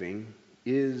Thanksgiving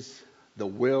is the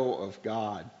will of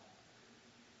God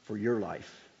for your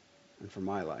life and for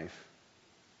my life.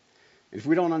 If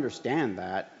we don't understand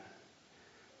that,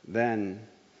 then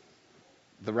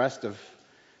the rest of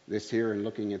this here and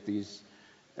looking at these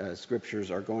scriptures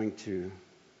are going to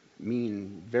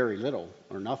mean very little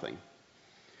or nothing.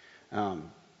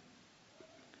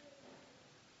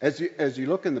 As you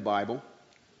look in the Bible,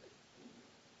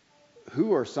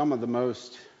 who are some of the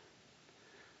most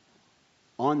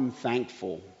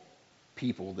unthankful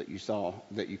people that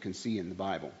you can see in the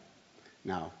Bible?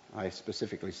 Now, I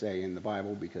specifically say in the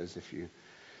Bible because if you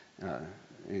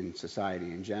in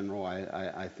society in general,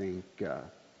 I think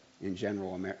in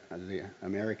general the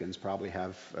Americans probably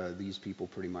have these people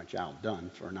pretty much outdone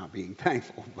for not being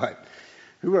thankful. But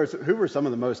who are some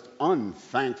of the most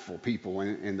unthankful people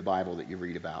in the Bible that you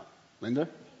read about? Linda?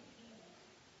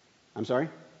 I'm sorry?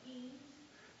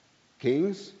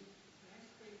 Kings?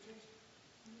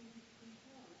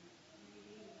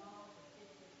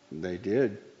 They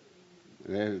did.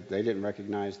 They didn't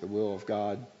recognize the will of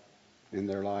God in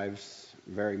their lives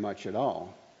very much at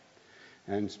all.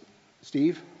 And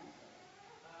Steve?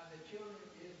 The children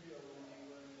of Israel when they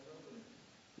were in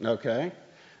the wilderness. Okay.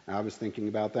 I was thinking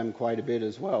about them quite a bit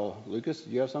as well. Lucas,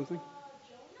 do you have something?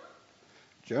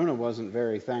 Jonah wasn't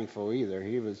very thankful either.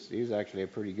 He was actually a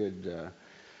pretty good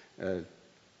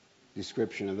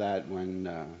description of that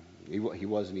when he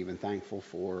wasn't even thankful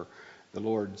for the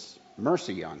Lord's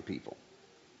mercy on people.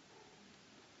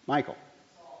 Michael.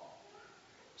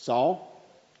 Saul?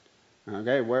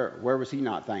 Okay, where was he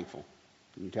not thankful?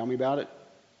 Can you tell me about it?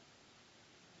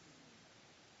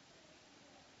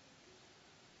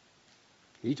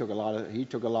 He took a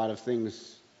lot of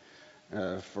things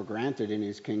for granted in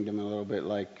his kingdom, a little bit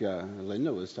like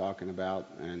Linda was talking about,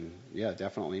 and yeah,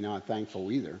 definitely not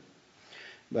thankful either.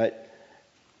 But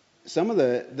some of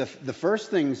the first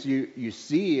things you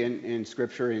see in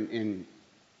Scripture in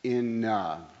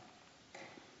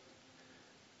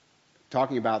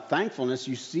talking about thankfulness,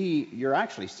 you're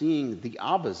actually seeing the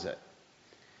opposite,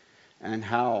 and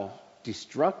how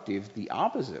destructive the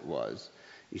opposite was.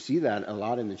 You see that a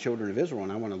lot in the children of Israel,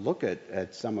 and I want to look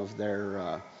at some of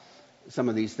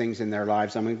these things in their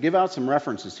lives. I'm going to give out some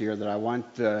references here that I want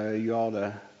you all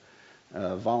to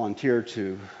volunteer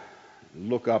to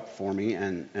look up for me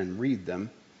and read them.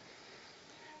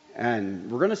 And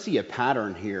we're going to see a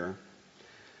pattern here.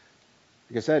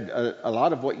 Like I said, a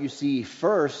lot of what you see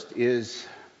first is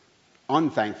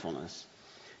unthankfulness.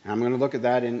 And I'm going to look at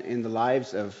that in the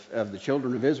lives of the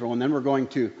children of Israel, and then we're going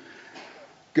to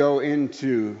go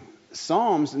into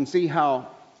Psalms and see how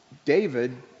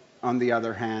David, on the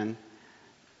other hand,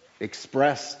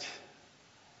 expressed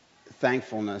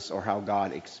thankfulness, or how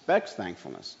God expects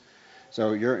thankfulness.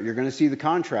 So you're going to see the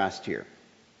contrast here.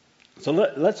 So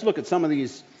let's look at some of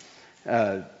these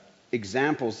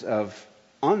examples of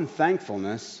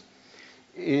unthankfulness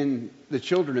in the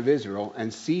children of Israel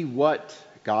and see what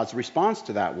God's response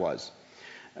to that was.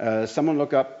 Someone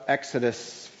look up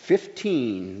Exodus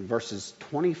 15, verses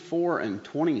 24 and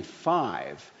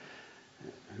 25.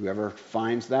 Whoever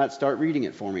finds that, start reading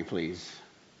it for me, please.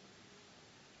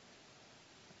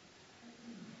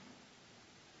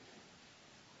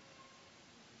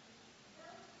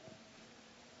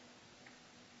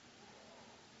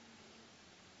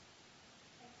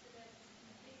 Exodus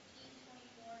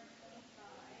 15:24 and 25.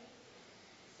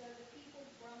 So the people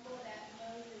grumbled at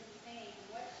Moses, saying,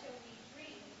 "What shall we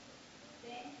drink?"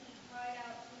 Then he cried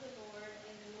out to the Lord,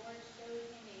 and the Lord showed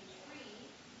him a tree,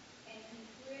 and he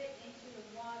threw it into the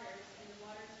waters, and the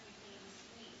waters became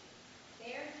sweet.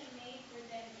 There he made for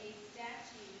them a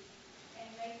statute and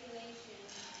regulations,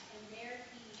 and there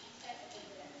he tested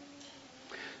them.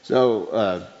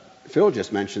 So, Phil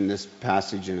just mentioned this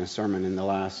passage in a sermon in the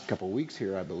last couple of weeks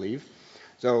here, I believe.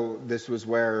 So this was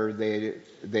where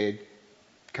they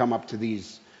come up to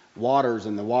these waters,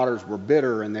 and the waters were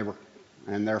bitter, and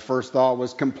their first thought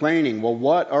was complaining. Well,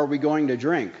 what are we going to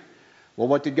drink? Well,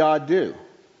 what did God do?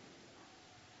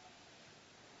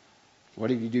 What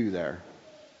did he do there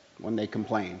when they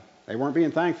complained? They weren't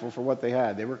being thankful for what they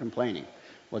had. They were complaining.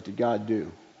 What did God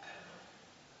do?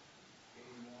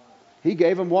 He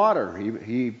gave them water.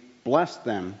 He blessed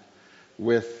them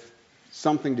with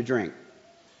something to drink.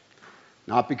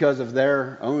 Not because of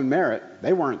their own merit.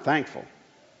 They weren't thankful.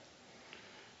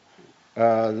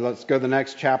 Let's go the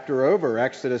next chapter over.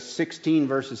 Exodus 16,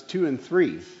 verses 2 and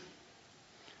 3.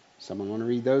 Someone want to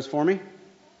read those for me?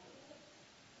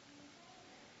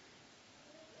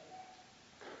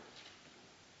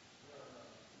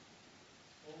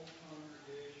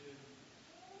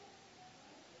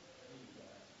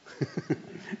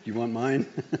 You want mine?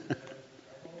 The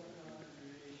whole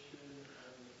congregation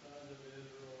of the sons of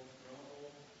Israel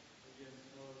grumbled against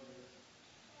Moses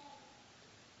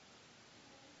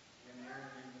and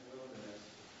Aaron in the wilderness.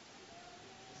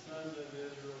 The sons of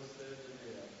Israel said to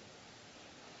them,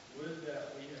 "Would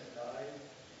that we had died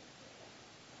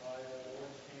by the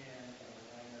Lord's hand in the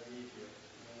land of Egypt,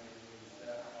 when we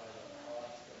sat by the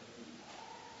pots of meat,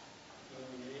 when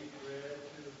we ate bread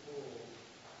to the full.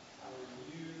 For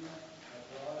you have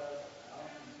brought us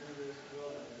out into this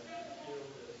wilderness to kill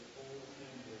this whole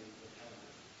assembly with hunger."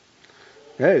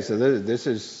 Okay, so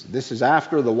this is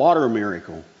after the water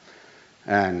miracle.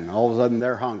 And all of a sudden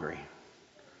they're hungry.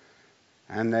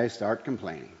 And they start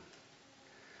complaining.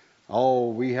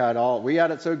 Oh, we had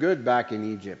it so good back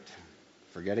in Egypt.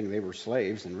 Forgetting they were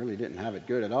slaves and really didn't have it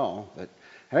good at all. But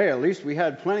hey, at least we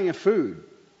had plenty of food.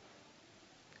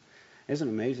 Isn't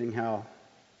it amazing how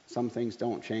some things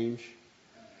don't change?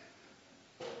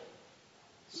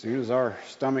 As soon as our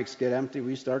stomachs get empty,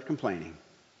 we start complaining.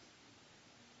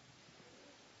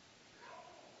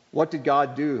 What did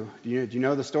God do? Do you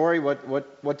know the story?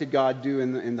 What did God do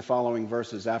in the following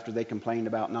verses after they complained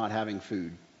about not having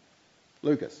food?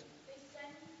 Lucas. He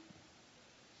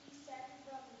sent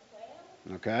them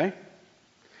quail. Okay.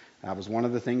 That was one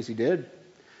of the things he did.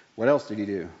 What else did he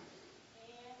do? And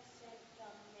sent them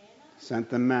manna. Sent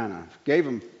them manna. Gave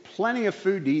them plenty of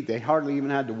food to eat. They hardly even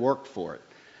had to work for it.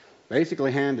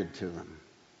 Basically handed to them.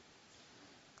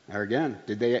 There again,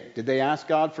 did they ask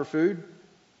God for food?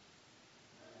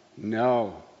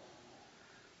 No.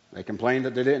 They complained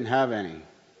that they didn't have any.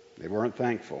 They weren't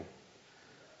thankful.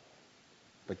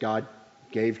 But God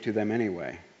gave to them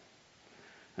anyway.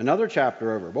 Another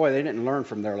chapter over. Boy, they didn't learn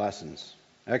from their lessons.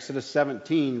 Exodus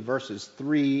 17, verses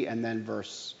 3 and then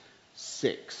verse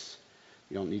 6.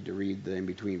 You don't need to read the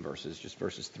in-between verses, just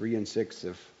verses 3 and 6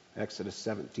 of Exodus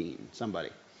 17. Somebody.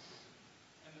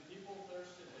 And the people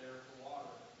thirsted there for water.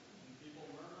 And the people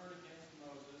murmured against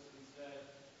Moses and said,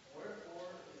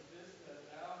 "Wherefore is this that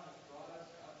thou hast brought us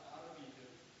up out of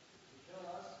Egypt, to kill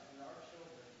us and our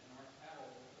children and our cattle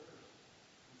with thirst?"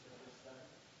 You said verse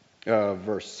 7?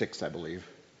 Verse 6, I believe.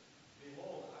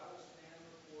 "Behold, I will stand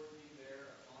before thee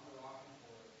there upon the rock in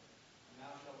Horeb, and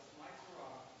thou shalt smite the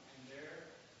rock, and there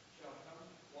shall come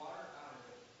water out of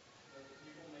it, that the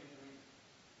people may drink.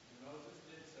 And Moses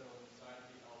did so in the sight of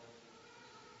the elders of the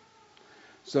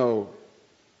people." So,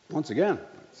 once again,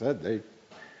 like I said,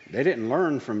 they didn't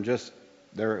learn from just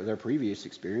their previous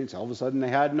experience. All of a sudden they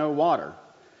had no water.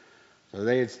 So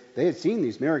they had seen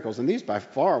these miracles, and these by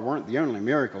far weren't the only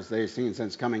miracles they had seen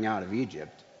since coming out of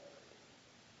Egypt.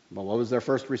 But what was their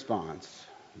first response?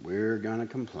 We're going to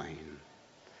complain.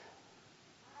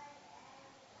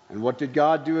 And what did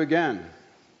God do again?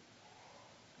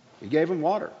 He gave them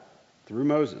water through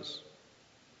Moses.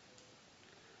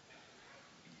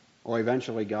 Well,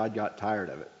 eventually God got tired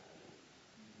of it.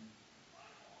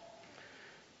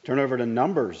 Turn over to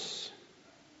Numbers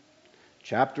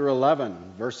chapter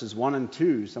 11, verses 1 and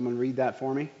 2. Someone read that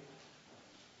for me.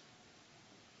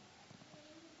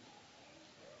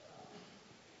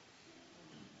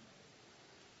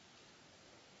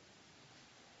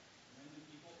 Then the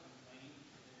people complained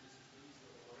that they displeased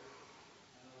the Lord,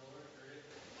 and the Lord heard it,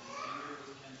 and his anger was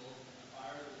kindled, and the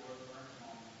fire of the Lord burned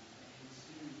among them, and he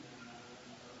consumed them out of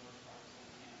the uttermost parts of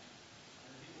the camp.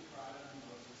 And the people cried unto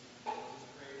Moses, and Moses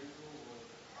prayed unto the Lord,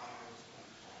 but the fire was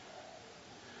quenched.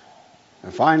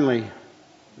 And finally,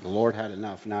 the Lord had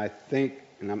enough. Now I think,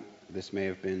 this may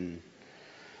have been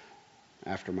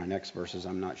after my next verses,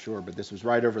 I'm not sure, but this was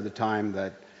right over the time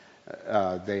that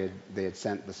they had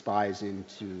sent the spies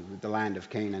into the land of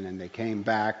Canaan, and they came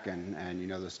back, and you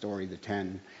know the story, the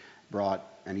 10 brought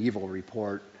an evil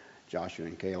report. Joshua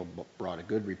and Caleb brought a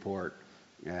good report,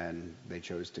 and they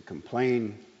chose to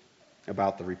complain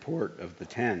about the report of the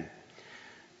 10.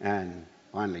 And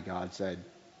finally God said,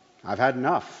 I've had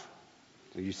enough.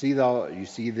 So you see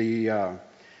the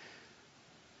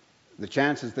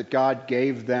chances that God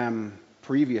gave them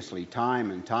previously,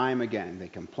 time and time again. They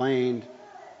complained,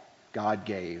 God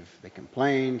gave. They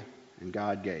complained, and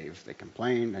God gave. They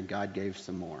complained, and God gave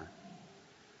some more.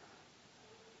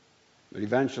 But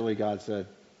eventually God said,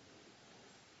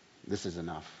 this is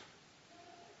enough.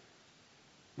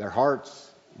 Their hearts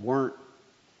weren't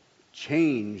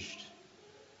changed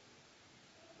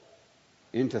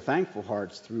into thankful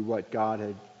hearts through what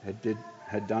God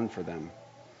had done for them.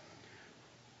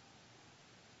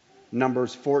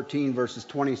 Numbers 14, verses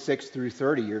 26 through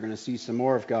 30, you're going to see some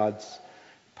more of God's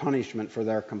punishment for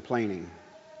their complaining.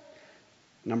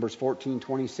 Numbers 14,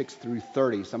 26 through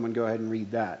 30. Someone go ahead and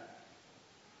read that.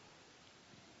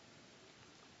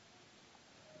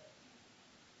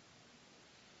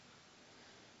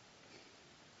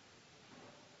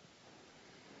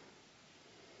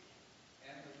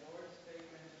 And the Lord spake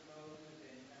unto Moses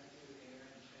and unto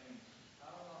Aaron, saying,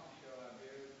 How long shall I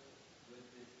bear with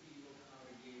this evil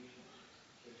congregation,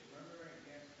 which murmur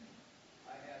against me?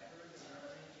 I have heard the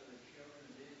murmurings of the children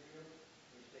of Israel,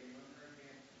 which they murmur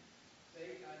against me.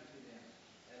 Say unto them,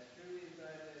 As truly as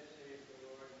I live, saith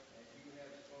the Lord, as you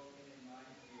have spoken in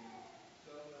mine ears,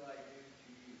 so will I do to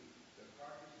you. The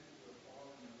carcasses will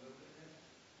fall in the wilderness,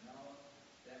 and all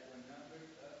that were numbered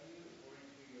of you,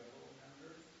 according to your whole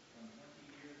number, from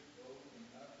 20 years old and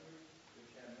upward,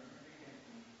 which have murmured against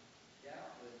me.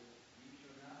 Doubtless ye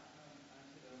shall not come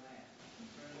unto the land,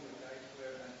 concerning which I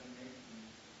swear unto make you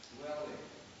dwell in,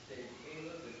 save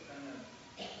Caleb the son of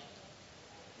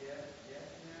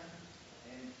Jephunneh,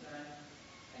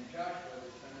 and Joshua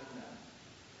the son of Nun.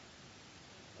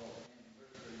 Oh, and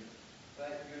verse 31.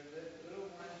 But your little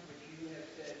ones which you have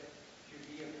said should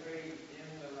be afraid, them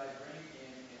will I bring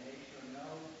in, and they shall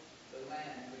know the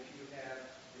land which you have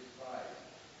despised.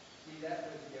 See, that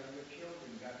was younger children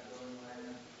got to go in the land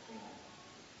of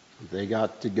Canaan. They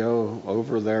got to go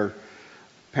over their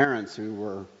parents who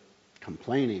were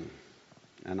complaining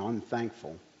and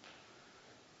unthankful.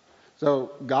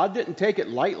 So God didn't take it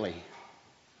lightly.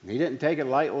 He didn't take it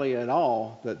lightly at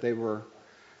all that they were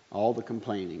all the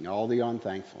complaining, all the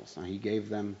unthankful. So he gave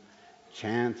them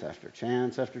chance after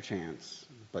chance after chance,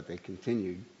 but they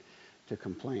continued to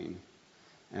complain.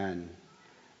 And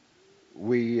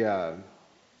we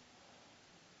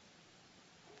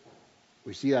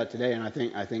see that today, and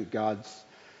I think God's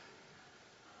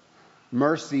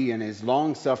mercy and his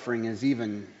long suffering is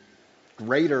even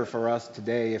greater for us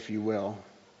today, if you will.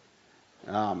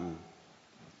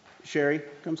 Sherry,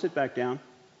 come sit back down.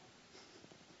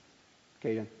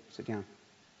 Caden, sit down.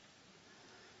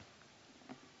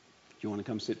 Do you want to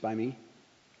come sit by me?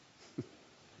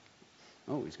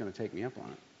 Oh, he's going to take me up on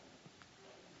it.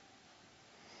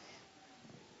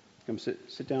 Come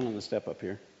sit down on the step up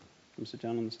here. Come sit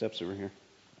down on the steps over here.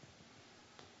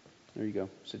 There you go.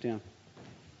 Sit down.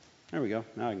 There we go.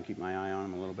 Now I can keep my eye on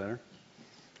him a little better.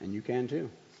 And you can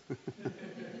too.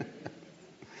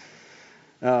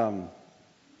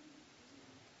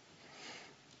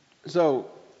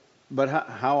 But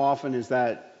how often is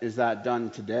that done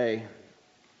today?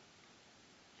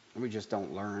 We just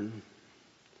don't learn.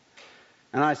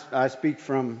 And I speak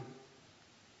from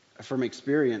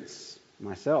experience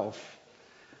myself.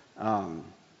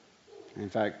 In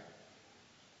fact,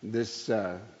 this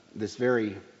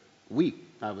very week,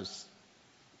 I was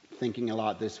thinking a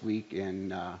lot this week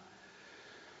in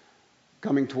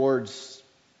coming towards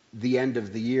the end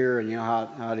of the year, and you know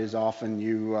how it is often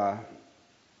you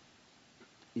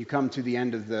come to the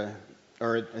end of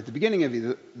or at the beginning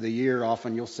of the year,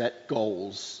 often you'll set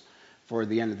goals for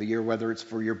the end of the year, whether it's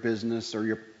for your business or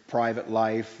your private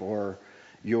life or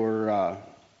your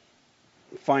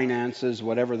finances,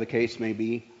 whatever the case may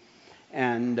be.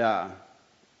 And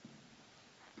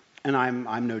And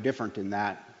I'm no different in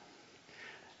that.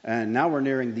 And now we're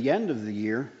nearing the end of the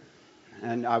year,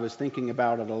 and I was thinking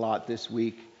about it a lot this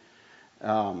week.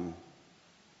 Wow.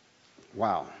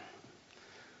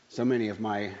 So many of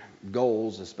my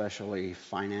goals, especially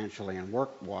financially and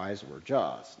work-wise, were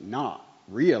just not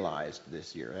realized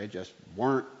this year. They just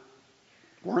weren't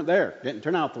there. Didn't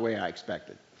turn out the way I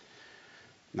expected.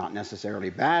 Not necessarily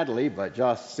badly, but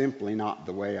just simply not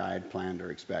the way I had planned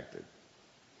or expected.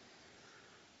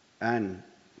 And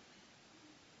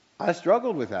I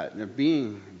struggled with that,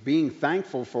 being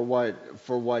thankful for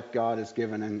what God has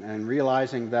given, and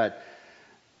realizing that,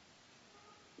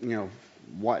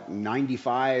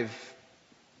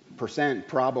 95%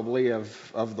 probably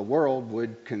of the world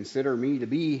would consider me to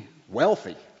be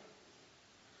wealthy.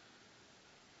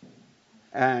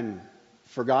 And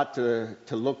forgot to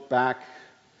look back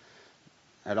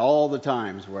at all the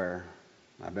times where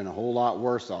I've been a whole lot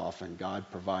worse off, and God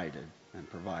provided and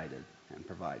provided and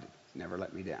provided. He's never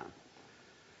let me down.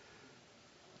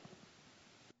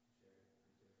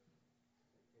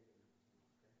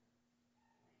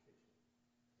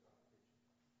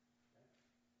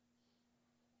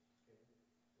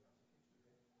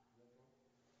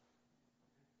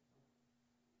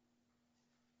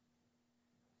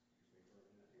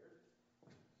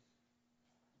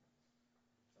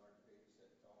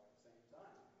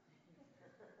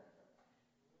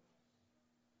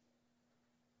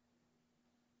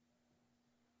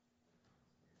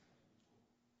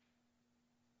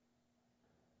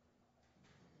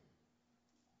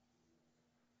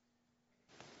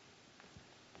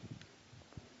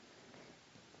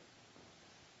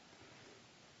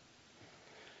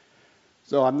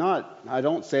 So I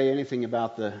don't say anything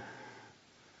about the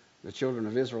children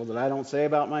of Israel that I don't say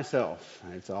about myself.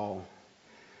 It's all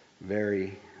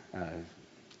very,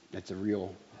 it's a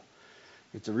real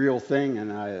thing,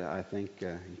 and I think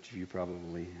each of you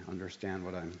probably understand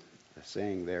what I'm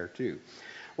saying there too.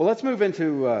 Well, let's move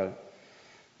into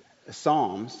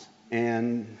Psalms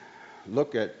and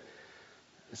look at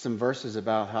some verses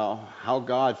about how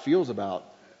God feels about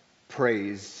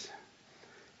praise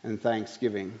and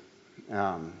thanksgiving.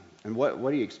 And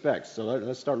what he expects. So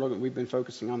let's start looking. We've been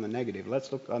focusing on the negative.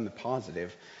 Let's look on the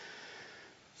positive.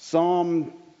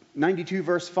 Psalm 92,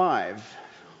 verse 5.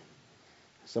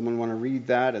 Someone want to read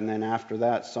that? And then after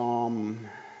that, Psalm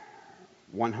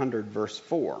 100, verse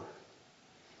 4.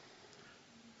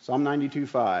 Psalm 92,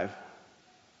 5.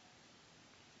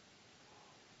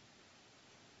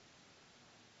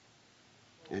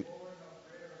 And Lord, how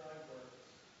great are thy works,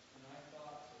 and thy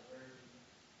thoughts are very deep.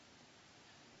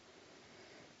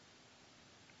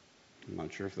 I'm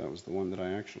not sure if that was the one that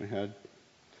I actually had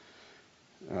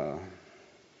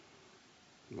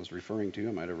was referring to.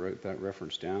 I might have wrote that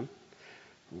reference down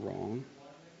wrong.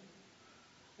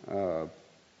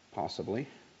 Possibly. It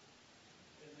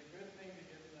is a good thing to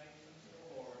give thanks unto the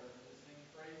Lord, and to sing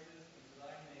praises unto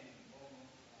thy name, O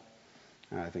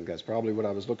Most High. I think that's probably what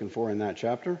I was looking for in that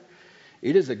chapter.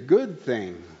 It is a good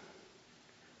thing.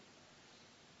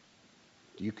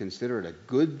 Do you consider it a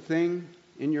good thing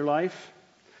in your life?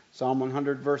 Psalm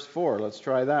 100, verse 4. Let's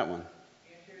try that one. Enter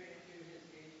into his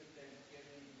gates with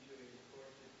thanksgiving, into his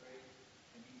courts with praise,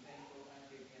 and be thankful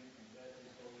unto him, and bless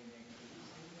his holy name. Could you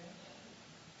sing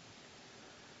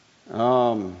that?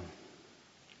 I'm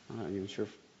not even sure.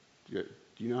 Do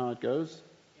you know how it goes?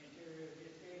 Enter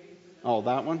his gates with Oh,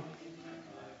 that one?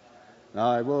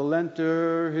 I will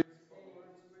enter his courts with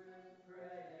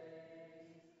praise.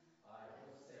 I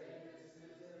will say this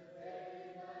is a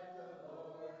day that the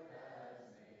Lord has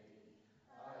made.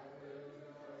 I will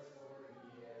rejoice, for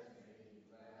he has made me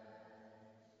glad.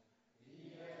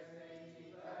 He has made me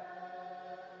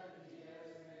glad. He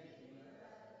has made me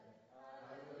glad.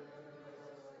 I will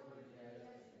rejoice, for he has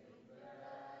made me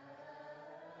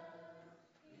glad.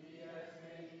 He has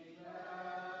made me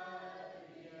glad.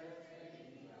 He has made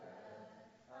me glad.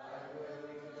 I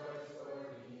will rejoice, for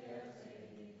he has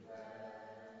made me glad.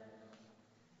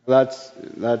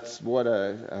 That's what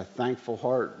a thankful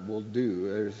heart will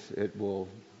do. It will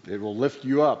lift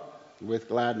you up with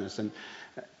gladness. And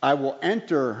I will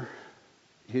enter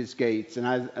his gates.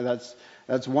 And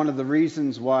that's one of the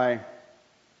reasons why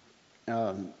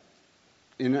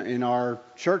in our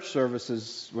church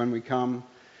services, when we come,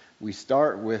 we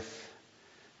start with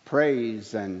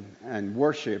praise and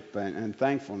worship and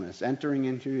thankfulness, entering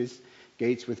into his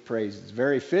gates with praise. It's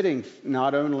very fitting,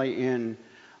 not only in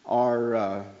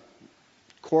our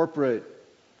corporate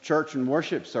church and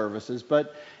worship services,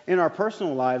 but in our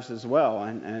personal lives as well.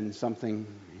 And something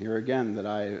here again that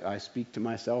I speak to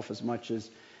myself as much as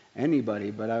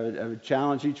anybody, but I would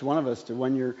challenge each one of us to,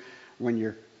 when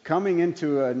you're coming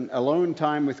into an alone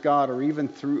time with God, or even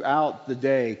throughout the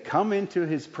day, come into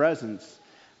His presence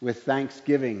with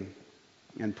thanksgiving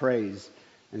and praise,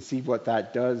 and see what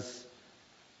that does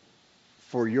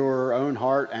for your own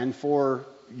heart and for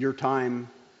your time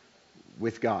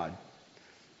with God.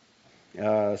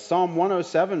 Psalm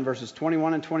 107, verses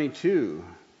 21 and 22.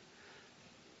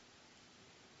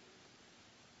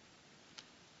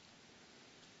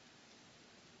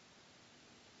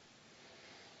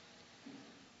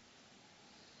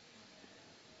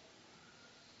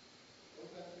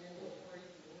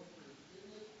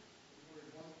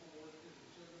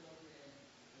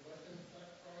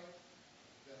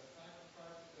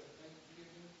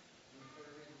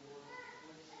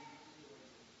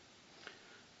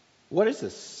 What is a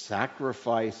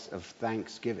sacrifice of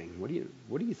thanksgiving? What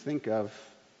do you think of?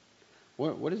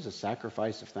 What is a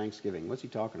sacrifice of thanksgiving? What's he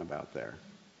talking about there?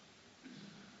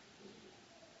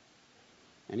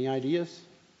 Any ideas?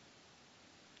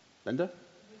 Linda?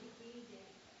 Maybe the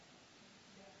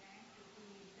act of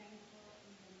being thankful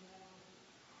even though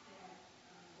that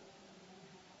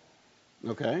we don't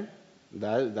have. Okay,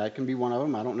 that can be one of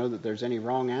them. I don't know that there's any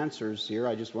wrong answers here.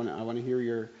 I want to hear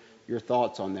your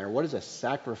thoughts on there. What is a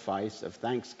sacrifice of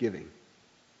thanksgiving?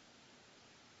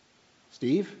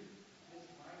 Steve? This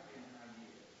might be an idea.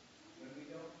 When we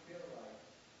don't feel like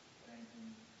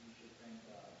thanking, we should thank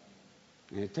God.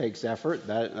 It takes effort.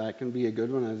 That can be a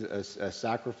good one. A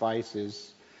sacrifice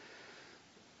is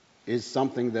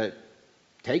something that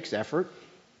takes effort.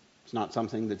 It's not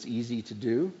something that's easy to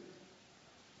do.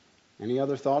 Any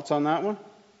other thoughts on that one?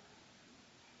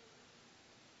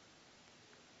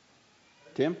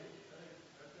 Tim? I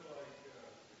feel like a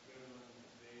good one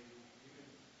would be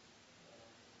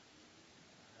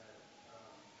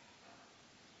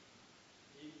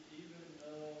even even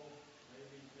though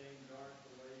maybe things aren't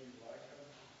the way you like them,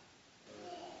 but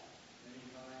many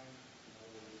times,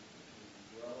 we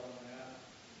dwell on that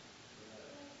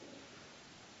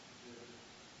just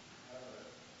have a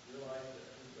realize that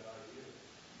who God is,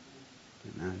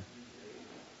 Amen. He's able,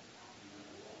 no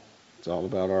matter what. It's all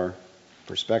about our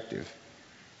perspective.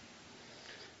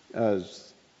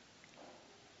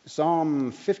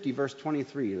 Psalm 50, verse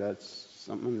 23. That's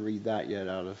something to read that yet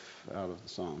out of the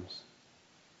Psalms.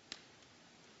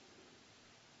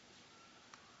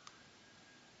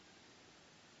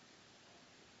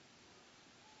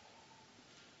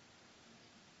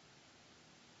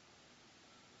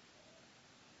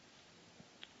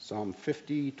 Psalm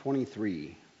 50, 23.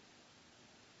 He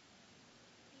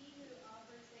who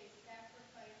offers a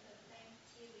sacrifice of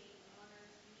thanksgiving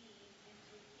honors me, and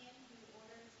to him who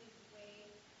orders his way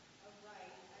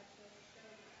aright I shall show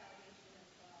the salvation of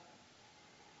God.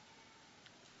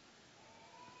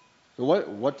 So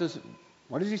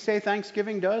what does he say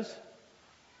Thanksgiving does?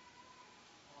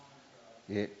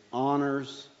 It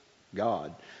honors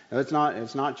God. Now,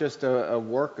 it's not just a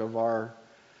work of our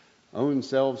own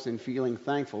selves in feeling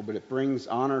thankful, but it brings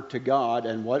honor to God.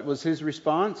 And what was his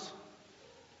response?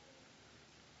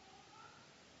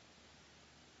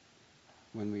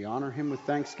 When we honor him with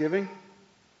thanksgiving?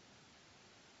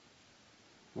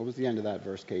 What was the end of that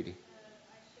verse, Katie? I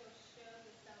shall show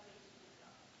the salvation of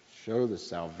God. Show the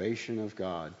salvation of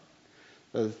God.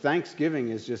 The thanksgiving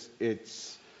is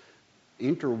it's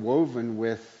interwoven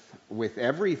with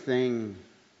everything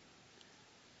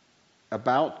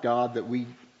about God that we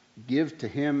give to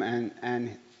him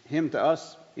and him to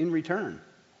us in return.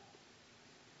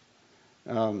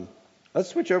 Let's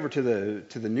switch over to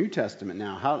the New Testament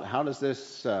now. How does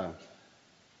this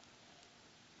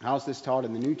how's this taught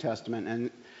in the New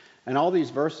Testament? And all these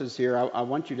verses here, I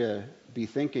want you to be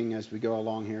thinking as we go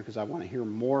along here, because I want to hear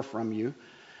more from you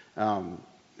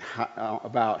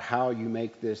about how you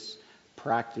make this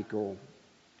practical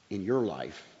in your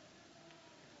life,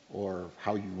 or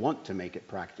how you want to make it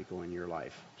practical in your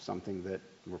life. Something that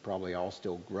we're probably all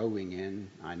still growing in.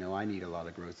 I know I need a lot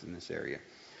of growth in this area.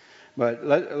 But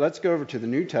let's go over to the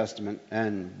New Testament,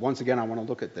 and once again, I want to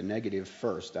look at the negative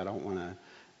first. I don't want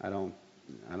to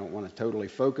totally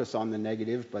focus on the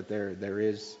negative, but there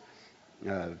is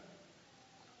a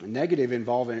negative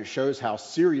involved, and it shows how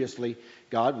seriously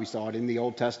God. We saw it in the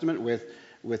Old Testament with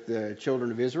the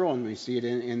children of Israel, and we see it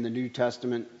in the New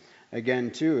Testament again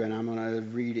too. And I'm going to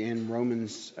read in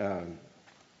Romans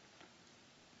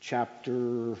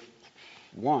chapter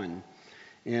 1.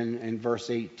 In verse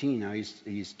 18, now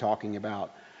he's talking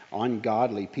about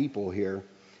ungodly people here.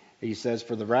 He says,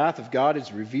 "For the wrath of God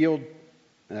is revealed,"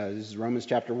 this is Romans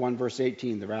chapter 1, verse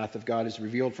 18, "the wrath of God is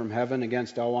revealed from heaven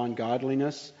against all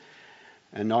ungodliness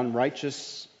and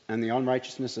the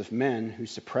unrighteousness of men who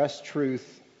suppress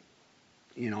truth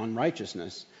in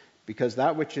unrighteousness, because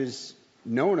that which is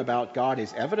known about God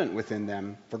is evident within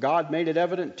them, for God made it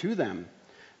evident to them.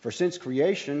 For since the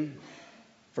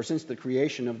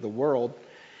creation of the world,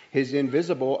 his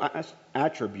invisible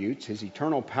attributes, his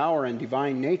eternal power and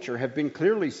divine nature have been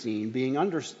clearly seen, being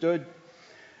understood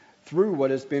through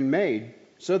what has been made,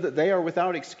 so that they are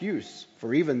without excuse.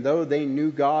 For even though they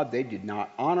knew God, they did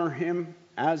not honor him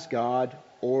as God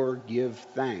or give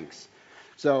thanks.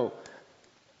 So,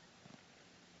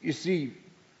 you see,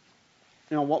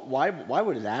 why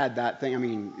would it add that thing? I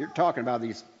mean, you're talking about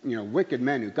these, wicked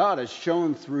men who God has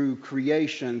shown through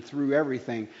creation, through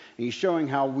everything. And he's showing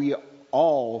how we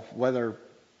all, whether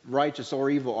righteous or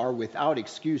evil, are without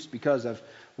excuse because of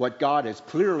what God has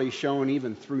clearly shown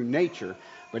even through nature.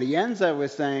 But he ends up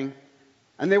with saying,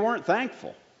 and they weren't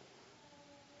thankful.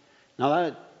 Now,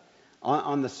 that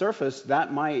on the surface,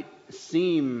 that might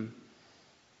seem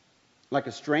like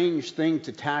a strange thing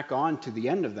to tack on to the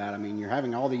end of that. I mean, you're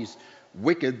having all these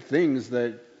wicked things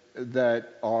that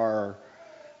are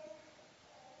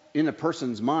in a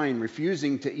person's mind,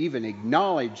 refusing to even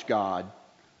acknowledge God.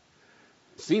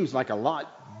 Seems like a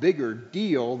lot bigger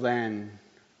deal than,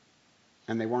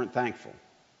 and they weren't thankful.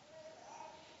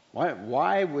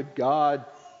 Why would God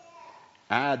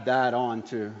add that on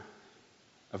to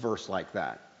a verse like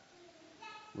that?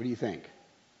 What do you think?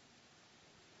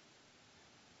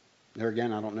 There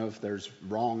again, I don't know if there's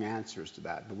wrong answers to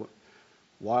that, but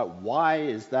why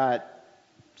is that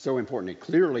so important? It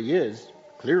clearly is,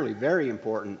 very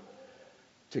important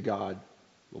to God.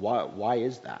 Why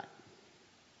is that?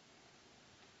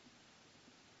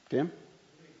 Tim?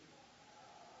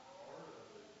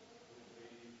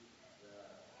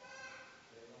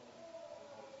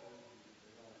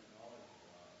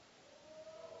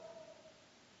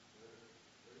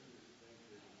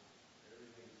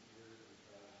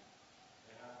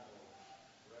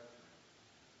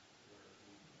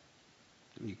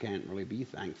 You can't really be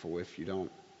thankful if you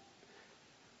don't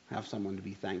have someone to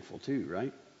be thankful to,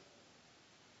 right?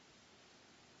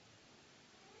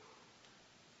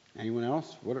 Anyone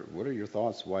else? What are your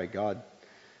thoughts why God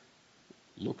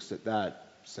looks at that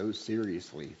so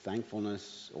seriously?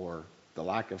 Thankfulness or the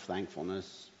lack of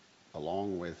thankfulness,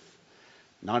 along with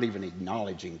not even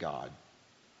acknowledging God.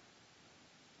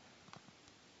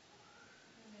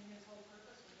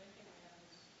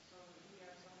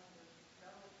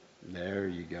 There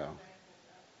you go.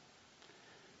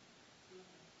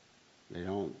 They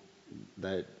don't.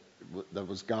 That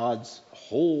was God's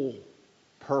whole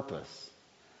purpose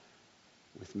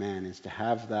with man, is to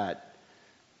have that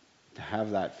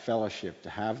fellowship, to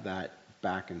have that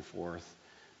back and forth,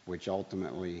 which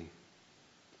ultimately,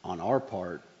 on our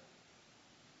part,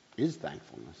 is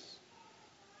thankfulness.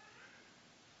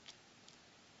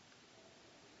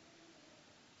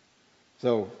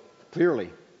 So clearly,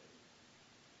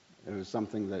 it was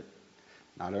something that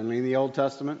not only in the Old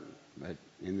Testament, but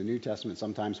in the New Testament,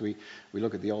 sometimes we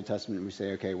look at the Old Testament and we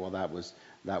say, okay, well, that was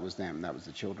them, that was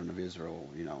the children of Israel,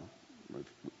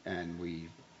 and we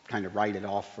kind of write it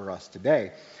off for us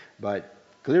today. But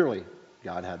clearly,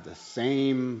 God had the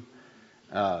same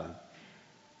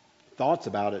thoughts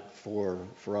about it for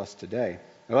us today.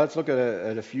 Now, let's look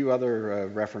at a few other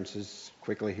references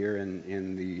quickly here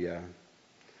in the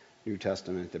New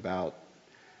Testament about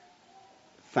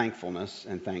thankfulness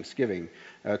and thanksgiving.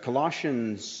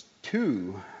 Colossians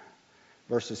 2,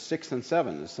 verses 6 and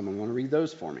 7. Does someone want to read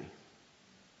those for me?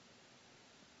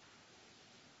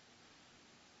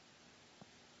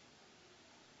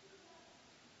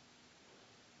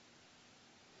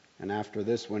 And after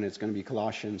this one, it's going to be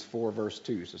Colossians 4, verse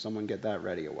 2. So someone get that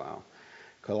ready a while.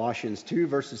 Colossians 2,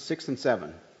 verses 6 and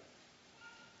 7.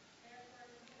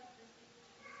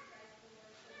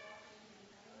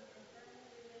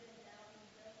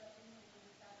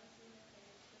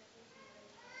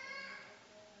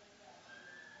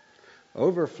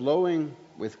 Overflowing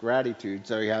with gratitude.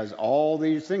 So he has all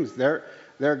these things. There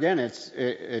again,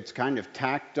 it's kind of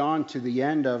tacked on to the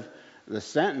end of the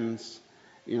sentence,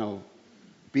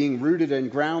 being rooted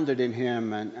and grounded in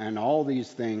him and all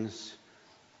these things.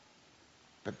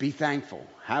 But be thankful.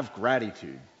 Have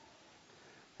gratitude.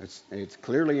 It's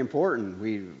clearly important.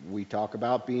 We talk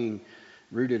about being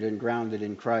rooted and grounded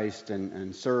in Christ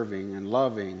and serving and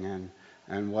loving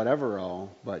and whatever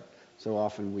all, but so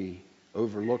often we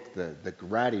overlook the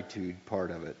gratitude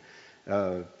part of it.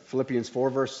 Philippians 4,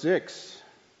 verse 6.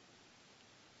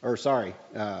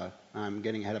 I'm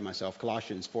getting ahead of myself.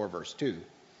 Colossians 4, verse 2.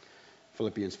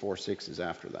 Philippians 4, 6 is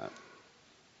after that.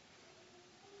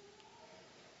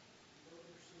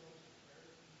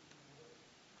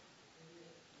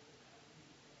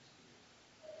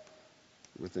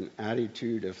 With an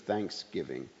attitude of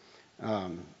thanksgiving.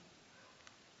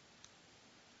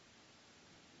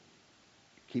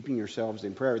 keeping yourselves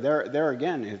in prayer. There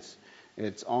again,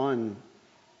 it's on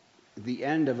the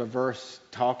end of a verse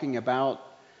talking about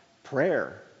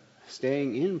prayer,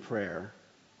 staying in prayer.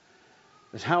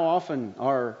 Because how often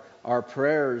are our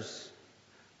prayers,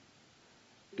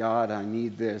 God, I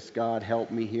need this. God,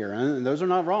 help me here. And those are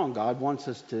not wrong. God wants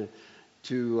us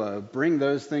to bring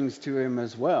those things to Him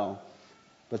as well.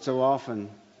 But so often,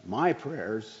 my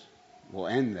prayers will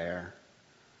end there.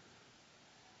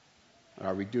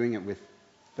 Are we doing it with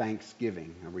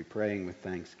thanksgiving? Are we praying with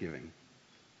thanksgiving?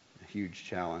 A huge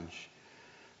challenge.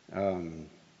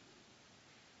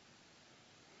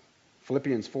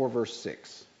 Philippians 4, verse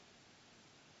 6.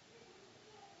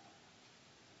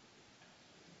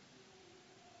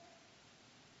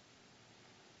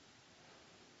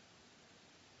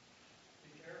 Be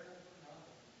careful for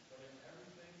nothing, but in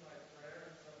everything by prayer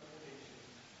and supplication,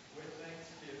 with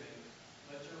thanksgiving,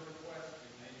 let your requests be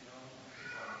made known unto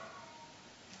God.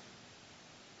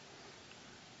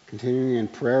 Continuing in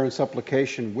prayer and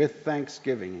supplication with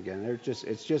thanksgiving. Again,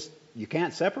 it's just you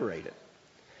can't separate it.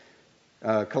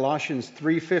 Colossians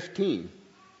 3:15.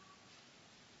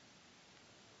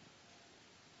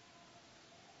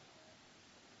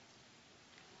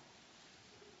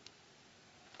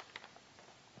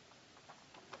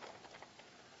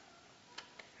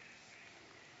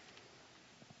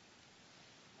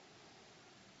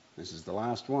 This is the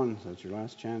last one, so it's your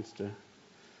last chance to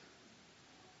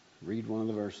read one of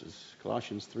the verses.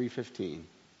 Colossians 3:15.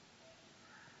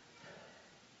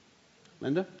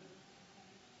 Linda?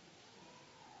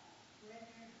 Brethren,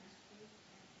 I speak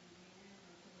after the manner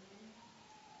of men,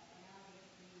 not if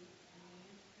be a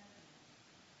man's covenant,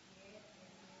 yet if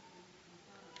it be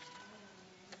confirmed, no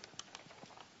man,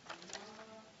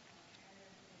 nor of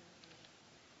error of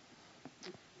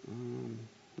fornication.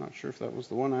 Not sure if that was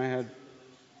the one I had.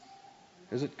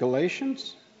 Is it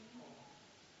Galatians?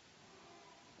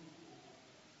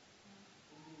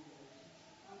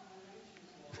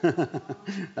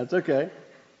 That's okay.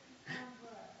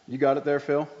 You got it there,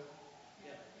 Phil?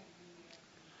 Yeah.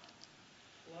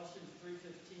 Colossians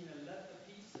 3:15, and let the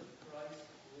peace of Christ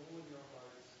rule in your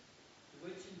hearts, to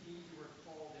which indeed you were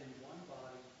called in one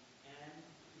body, and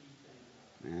be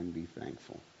thankful. And be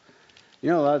thankful.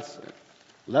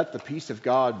 Let the peace of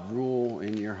God rule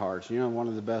in your hearts. One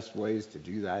of the best ways to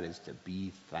do that is to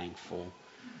be thankful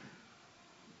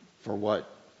for what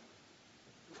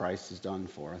Christ has done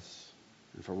for us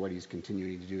and for what He's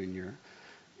continuing to do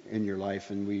in your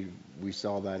life. And we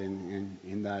saw that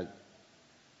in that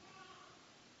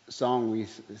song we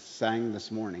sang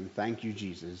this morning, Thank You,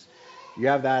 Jesus. You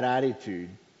have that attitude.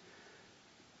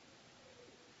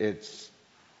 It's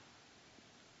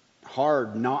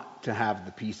hard not to have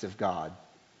the peace of God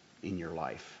in your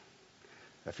life.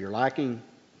 If you're lacking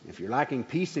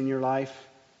peace in your life,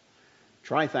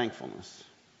 try thankfulness.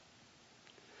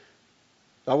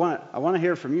 I want to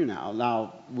hear from you now.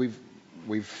 Now we've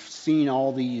seen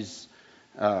all these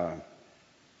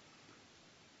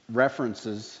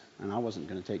references, and I wasn't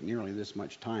going to take nearly this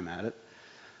much time at it,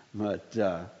 but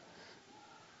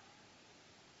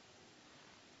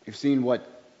you've seen what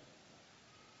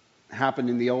happened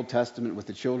in the Old Testament with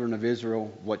the children of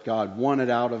Israel, what God wanted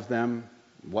out of them,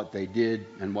 what they did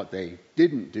and what they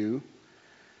didn't do,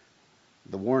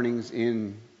 the warnings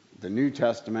in the New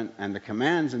Testament and the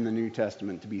commands in the New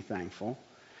Testament to be thankful.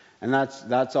 And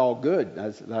that's all good.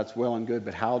 That's well and good,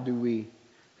 but how do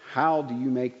you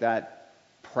make that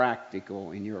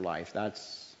practical in your life?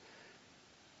 That's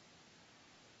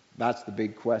the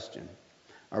big question.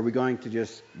 Are we going to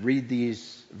just read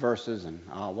these verses and,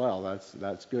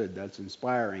 that's good, that's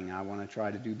inspiring, I want to try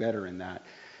to do better in that,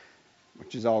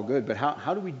 which is all good, but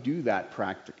how do we do that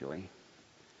practically?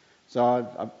 So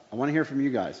I want to hear from you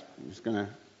guys. I'm just going to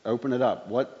open it up.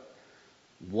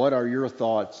 What are your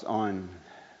thoughts on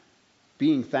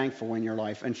being thankful in your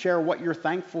life? And share what you're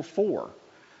thankful for.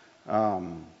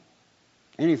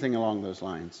 Anything along those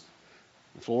lines.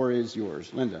 The floor is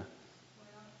yours. Linda.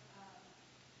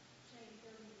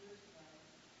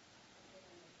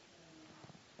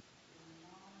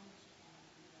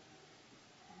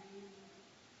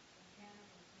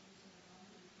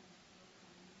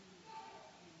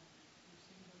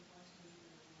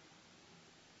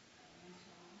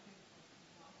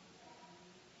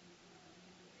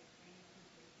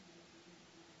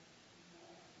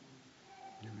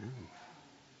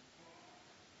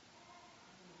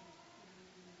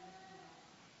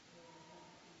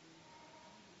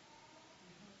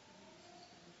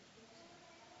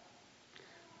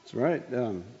 That's right.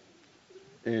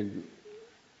 And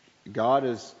God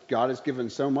has given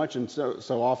so much, and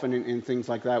so often in things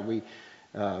like that, we,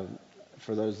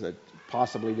 for those that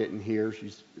possibly didn't hear,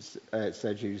 it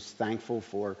said she was thankful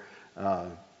for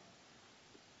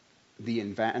the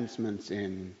advancements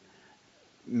in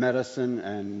medicine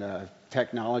and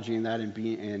technology and that,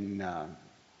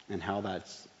 and how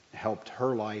that's helped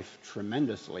her life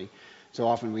tremendously. So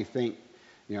often we think,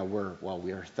 we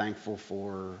are thankful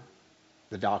for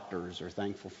the doctors, or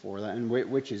thankful for that, and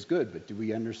which is good. But do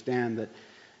we understand that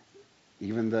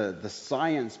even the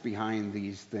science behind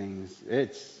these things?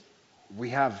 We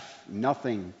have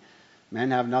nothing.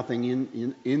 Men have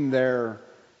nothing in their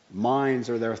minds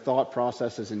or their thought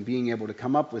processes in being able to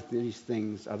come up with these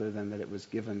things, other than that it was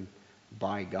given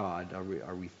by God.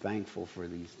 Are we thankful for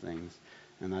these things?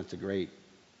 And that's a great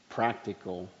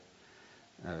practical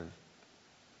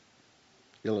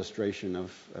illustration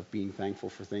of being thankful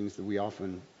for things that we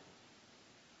often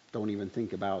don't even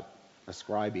think about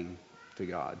ascribing to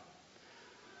God.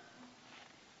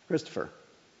 Christopher.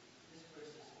 This verse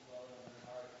has dwelled on my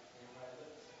heart, and when I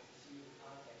looked to see the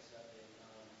context of it,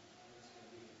 I'm just going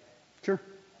to read it, okay? Sure.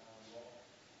 Bless you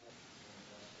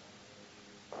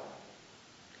all,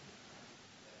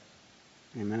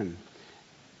 Lord, your word. Amen.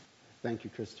 Thank you,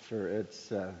 Christopher.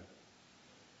 It's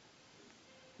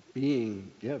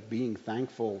being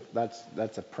thankful.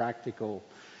 That's a practical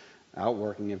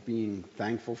outworking of being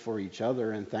thankful for each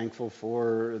other and thankful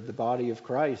for the body of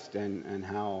Christ, and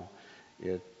how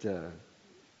it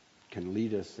can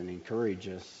lead us and encourage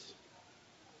us.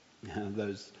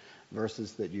 Those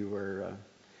verses that you were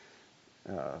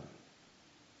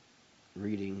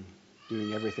reading,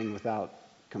 doing everything without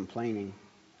complaining.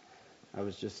 I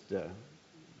was just,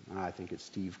 I think it's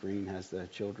Steve Green has the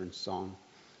children's song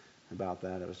about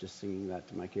that. I was just singing that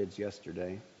to my kids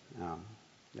yesterday.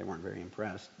 They weren't very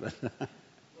impressed, but My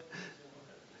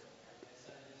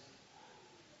son just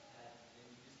had, and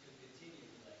you just could continue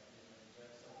to direct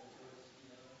something towards,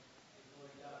 the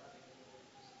glory of God, thankful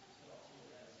just to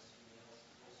it as just when else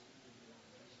we're speaking the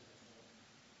petitions and stuff.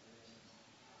 I mentioned,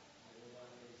 we're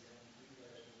one day 73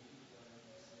 prayers for you, John. You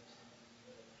just mentioned,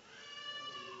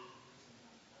 updated recent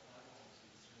Bible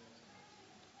teaching and sermons on it too.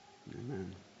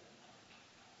 Amen.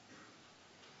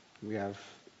 We have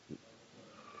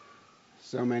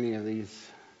so many of these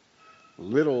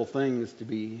little things to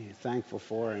be thankful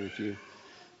for, and if you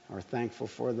are thankful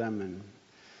for them,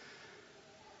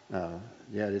 and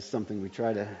it is something we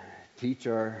try to teach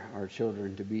our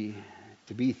children, to be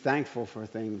thankful for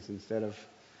things instead of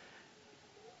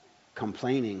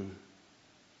complaining.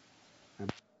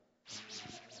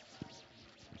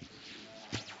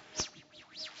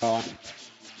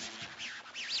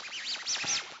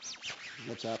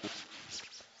 What's happening?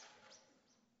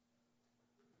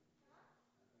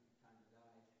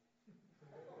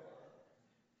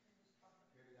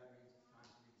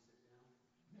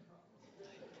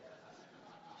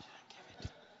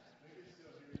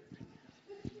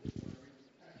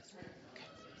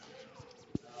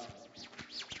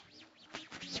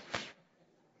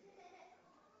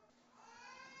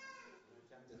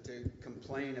 To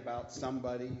complain about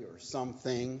somebody or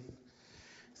something,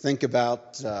 think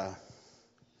about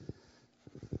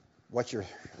what you're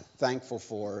thankful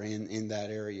for in that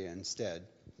area instead.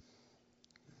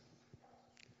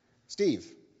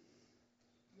 Steve.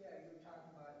 Yeah, you were talking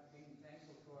about being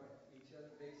thankful for each other,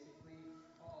 basically.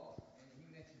 Paul, and he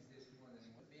mentions this more than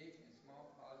one, big and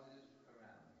small positives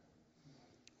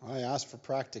around. I asked for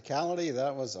practicality.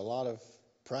 That was a lot of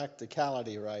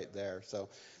practicality right there. So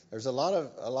there's a lot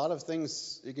of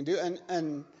things you can do,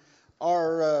 and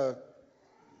our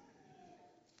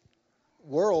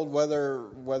world,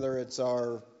 whether it's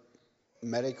our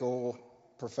medical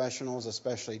professionals,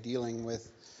 especially dealing with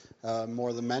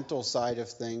more the mental side of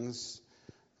things,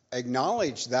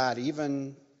 acknowledge that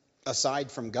even aside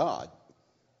from God.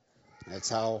 That's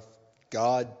how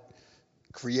God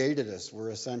created us. We're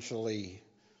essentially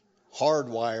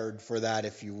hardwired for that,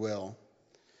 if you will.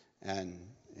 And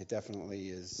it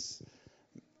definitely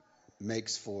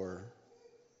makes for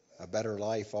a better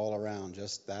life all around,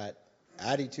 just that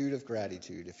attitude of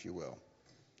gratitude, if you will.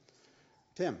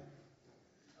 Tim.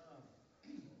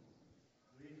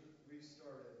 We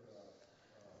started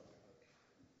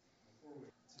before we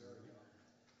started.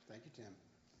 Thank you, Tim.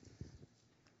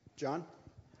 John?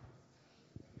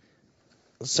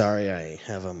 Sorry, I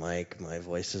have a mic. My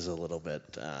voice is a little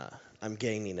bit, I'm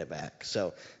gaining it back.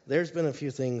 So there's been a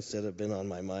few things that have been on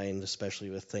my mind,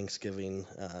 especially with Thanksgiving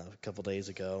a couple days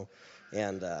ago.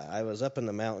 And I was up in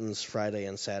the mountains Friday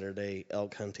and Saturday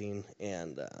elk hunting,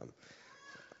 and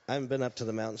I haven't been up to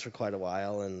the mountains for quite a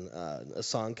while, and a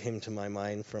song came to my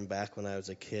mind from back when I was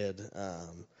a kid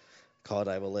called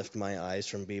I Will Lift My Eyes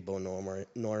from Bebo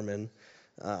Norman.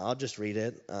 I'll just read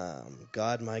it.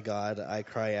 God, my God, I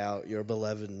cry out, your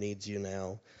beloved needs you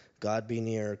now. God, be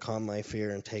near, calm my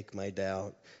fear and take my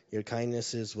doubt. Your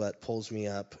kindness is what pulls me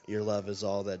up. Your love is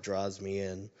all that draws me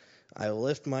in. I will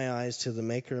lift my eyes to the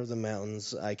maker of the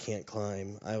mountains I can't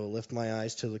climb. I will lift my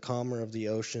eyes to the calmer of the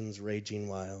oceans raging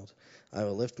wild. I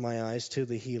will lift my eyes to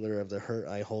the healer of the hurt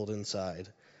I hold inside.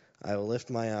 I will lift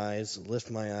my eyes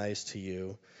to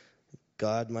you.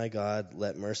 God, my God,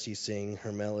 let mercy sing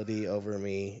her melody over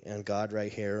me, and God,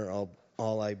 right here,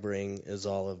 all I bring is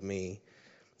all of me.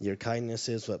 Your kindness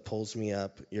is what pulls me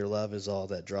up, your love is all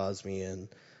that draws me in.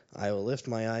 I will lift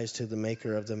my eyes to the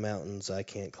maker of the mountains I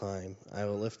can't climb. I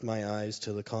will lift my eyes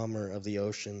to the calmer of the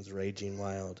oceans raging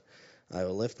wild. I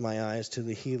will lift my eyes to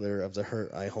the healer of the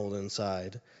hurt I hold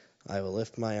inside. I will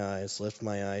lift my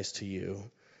eyes to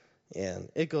you. And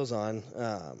it goes on,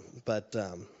 but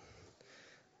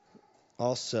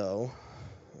also,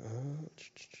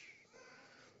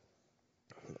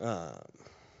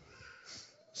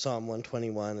 Psalm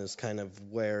 121 is kind of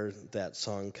where that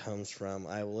song comes from.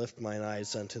 I will lift mine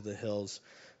eyes unto the hills,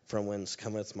 from whence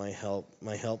cometh my help.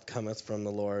 My help cometh from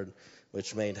the Lord,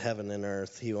 which made heaven and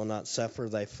earth. He will not suffer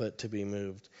thy foot to be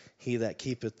moved. He that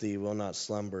keepeth thee will not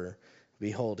slumber.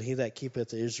 Behold, he that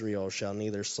keepeth Israel shall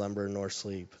neither slumber nor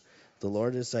sleep. The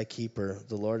Lord is thy keeper,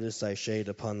 the Lord is thy shade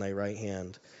upon thy right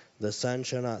hand. The sun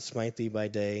shall not smite thee by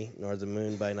day, nor the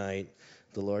moon by night.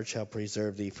 The Lord shall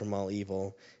preserve thee from all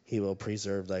evil. He will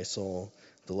preserve thy soul.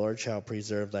 The Lord shall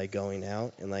preserve thy going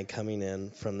out and thy coming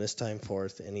in from this time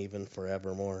forth and even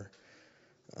forevermore.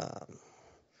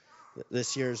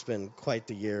 This year has been quite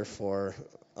the year for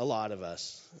a lot of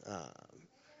us.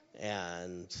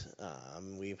 And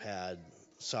we've had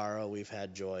sorrow, we've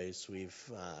had joys,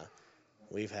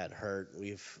 we've had hurt,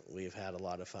 we've had a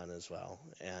lot of fun as well.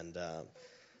 And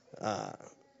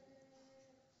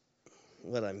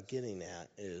what I'm getting at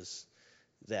is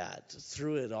that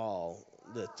through it all,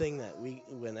 the thing that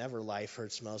whenever life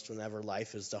hurts most, whenever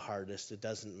life is the hardest, it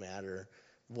doesn't matter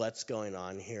what's going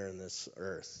on here in this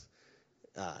earth.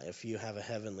 If you have a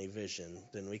heavenly vision,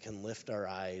 then we can lift our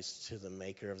eyes to the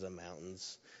maker of the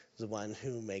mountains, the one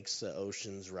who makes the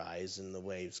oceans rise and the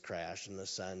waves crash and the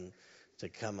sun to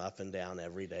come up and down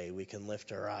every day. We can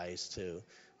lift our eyes to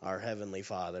our Heavenly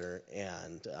Father,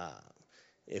 and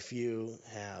if you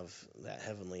have that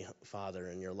Heavenly Father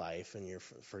in your life and your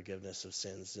forgiveness of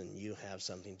sins, then you have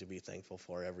something to be thankful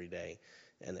for every day.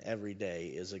 And every day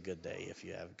is a good day if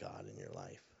you have God in your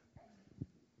life.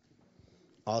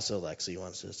 Also, Lexi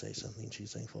wants to say something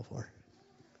she's thankful for.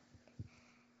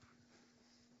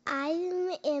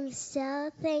 I am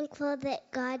so thankful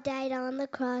that God died on the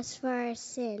cross for our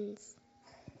sins.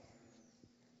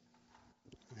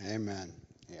 Amen.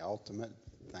 The ultimate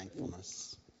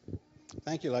thankfulness.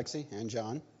 Thank you, Lexi and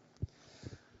John.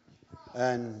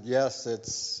 And yes,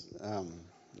 it's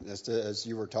just as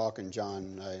you were talking,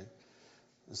 John, I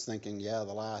was thinking, the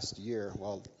last year.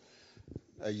 Well,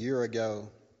 a year ago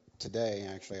today,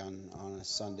 actually, on a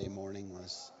Sunday morning,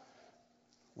 was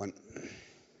when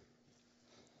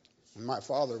my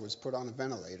father was put on a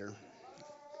ventilator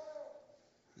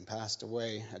and passed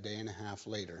away a day and a half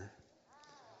later.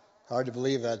 Hard to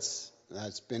believe that's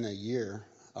been a year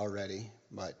already,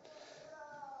 but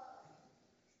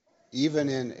even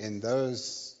in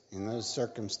those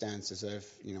circumstances, if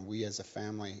we as a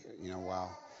family, wow,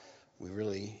 we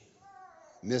really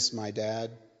miss my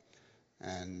dad,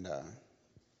 and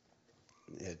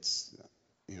it's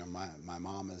my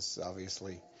mom has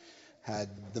obviously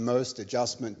had the most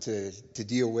adjustment to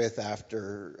deal with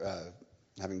after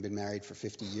having been married for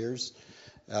 50 years.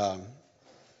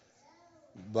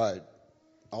 But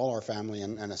all our family,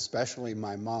 and especially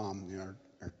my mom,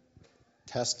 her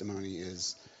testimony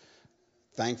is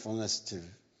thankfulness to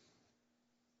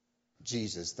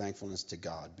Jesus, thankfulness to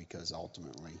God, because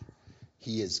ultimately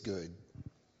He is good,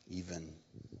 even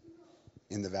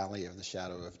in the valley of the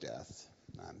shadow of death.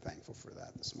 I'm thankful for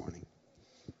that this morning.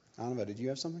 Anava, did you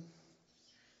have something?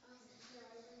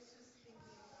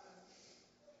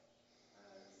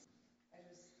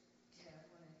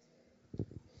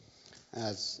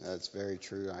 That's very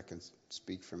true. I can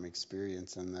speak from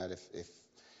experience in that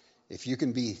if you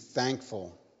can be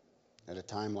thankful at a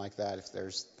time like that, if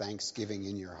there's thanksgiving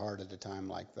in your heart at a time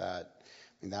like that,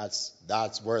 I mean,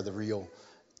 that's where the real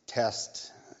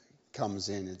test comes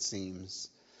in, it seems.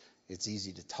 It's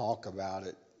easy to talk about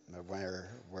it, but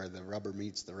where the rubber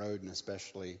meets the road, and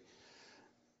especially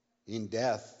in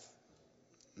death,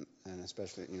 and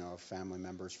especially, family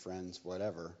members, friends,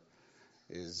 whatever,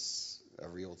 is a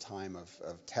real time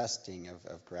of testing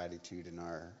of gratitude in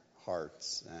our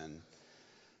hearts. And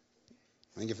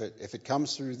I think if it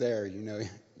comes through there, you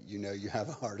know you have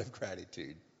a heart of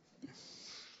gratitude.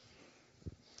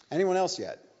 Anyone else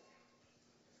yet?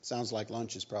 Sounds like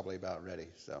lunch is probably about ready.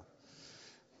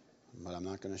 But I'm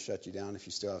not going to shut you down if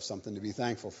you still have something to be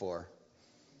thankful for.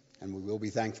 And we will be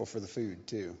thankful for the food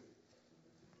too.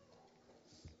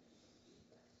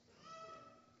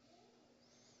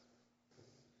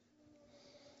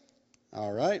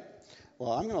 All right.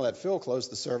 Well, I'm going to let Phil close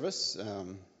the service. If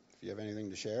you have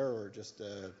anything to share or just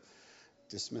a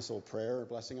dismissal prayer or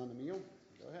blessing on the meal,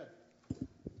 go ahead.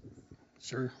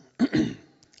 Sure.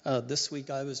 This week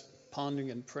I was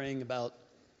pondering and praying about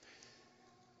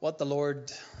what the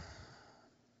Lord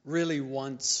really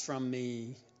wants from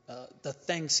me, the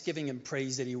thanksgiving and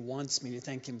praise that he wants me to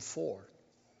thank him for.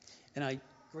 And I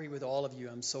agree with all of you.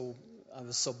 I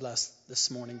was so blessed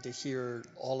this morning to hear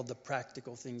all of the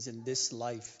practical things in this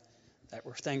life that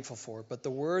we're thankful for. But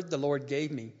the word the Lord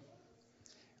gave me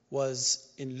was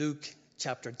in Luke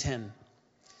chapter 10.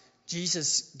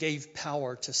 Jesus gave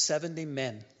power to 70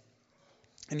 men,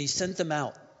 and he sent them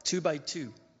out 2 by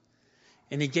 2.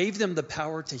 And he gave them the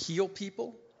power to heal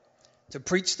people, to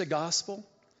preach the gospel,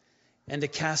 and to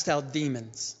cast out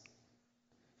demons.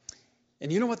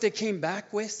 And you know what they came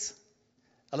back with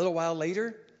a little while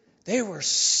later? They were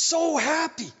so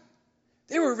happy.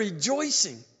 They were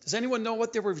rejoicing. Does anyone know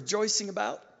what they were rejoicing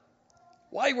about?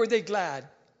 Why were they glad?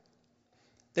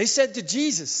 They said to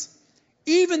Jesus,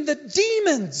 even the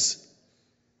demons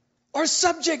are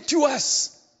subject to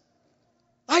us.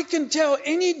 I can tell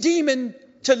any demon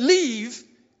to leave,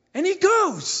 and he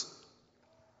goes.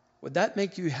 Would that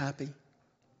make you happy?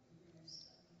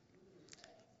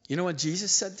 You know what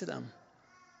Jesus said to them?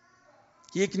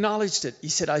 He acknowledged it. He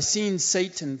said, I seen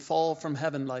Satan fall from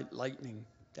heaven like lightning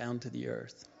down to the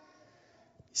earth.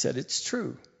 He said, it's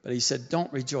true. But he said,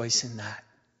 don't rejoice in that.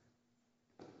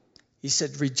 He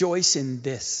said, rejoice in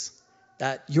this,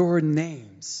 that your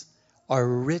names are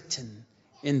written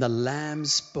in the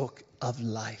Lamb's book of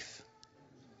life.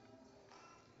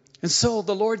 And so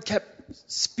the Lord kept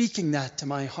speaking that to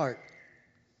my heart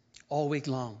all week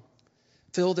long.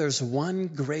 Phil, there's one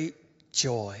great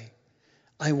joy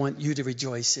I want you to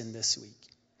rejoice in this week.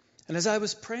 And as I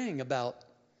was praying about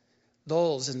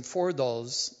those and for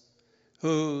those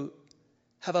who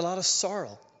have a lot of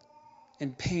sorrow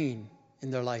and pain in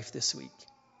their life this week,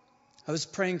 I was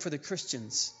praying for the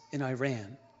Christians in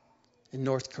Iran, in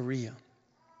North Korea,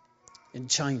 in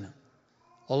China,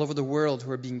 all over the world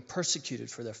who are being persecuted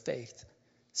for their faith,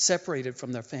 separated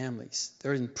from their families.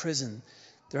 They're in prison.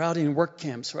 They're out in work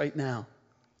camps right now.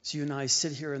 So you and I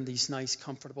sit here in these nice,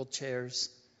 comfortable chairs,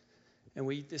 and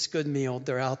we eat this good meal.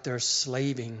 They're out there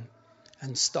slaving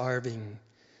and starving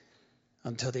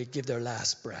until they give their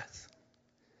last breath.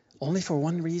 Only for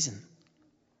one reason.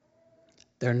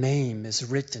 Their name is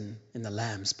written in the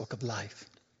Lamb's book of life.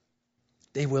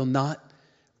 They will not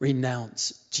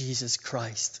renounce Jesus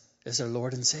Christ as their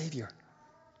Lord and Savior.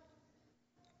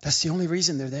 That's the only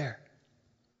reason they're there.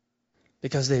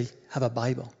 Because they have a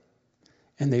Bible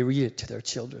and they read it to their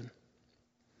children.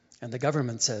 And the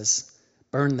government says,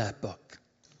 burn that book.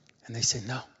 And they say,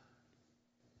 no,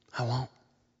 I won't.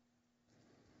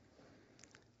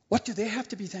 What do they have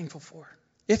to be thankful for?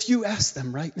 If you ask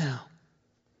them right now,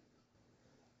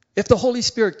 if the Holy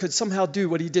Spirit could somehow do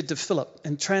what he did to Philip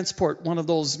and transport one of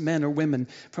those men or women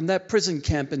from that prison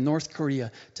camp in North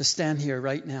Korea to stand here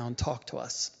right now and talk to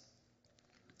us,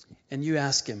 and you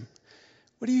ask him,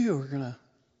 what are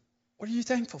you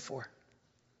thankful for?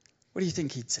 What do you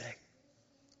think he'd say?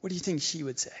 What do you think she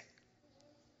would say?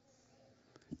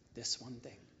 This one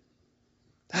thing.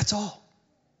 That's all.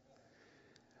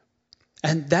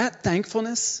 And that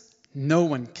thankfulness, no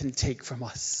one can take from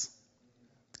us.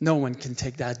 No one can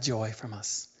take that joy from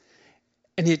us.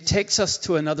 And it takes us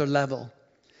to another level.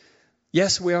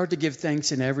 Yes, we are to give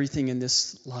thanks in everything in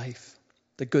this life,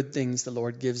 the good things the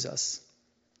Lord gives us.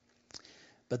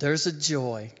 But there's a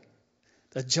joy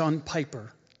that John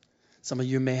Piper, some of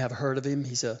you may have heard of him.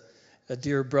 He's a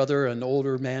dear brother, an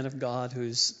older man of God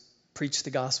who's preached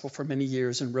the gospel for many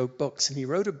years and wrote books. And he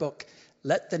wrote a book,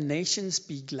 Let the Nations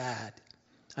Be Glad.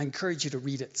 I encourage you to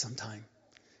read it sometime.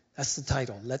 That's the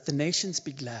title, Let the Nations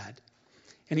Be Glad.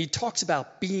 And he talks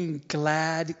about being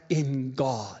glad in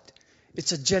God.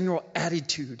 It's a general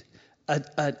attitude, an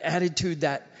attitude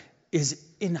that is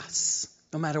in us,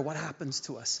 no matter what happens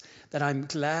to us, that I'm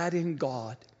glad in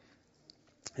God.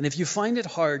 And if you find it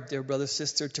hard, dear brother,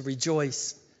 sister, to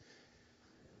rejoice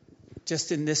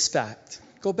just in this fact,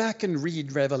 go back and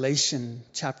read Revelation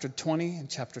chapter 20 and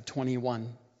chapter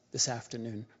 21 this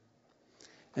afternoon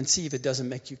and see if it doesn't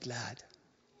make you glad.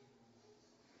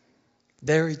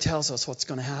 There he tells us what's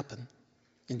going to happen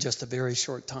in just a very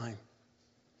short time.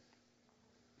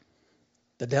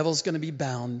 The devil's going to be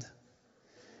bound,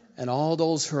 and all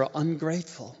those who are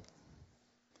ungrateful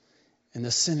and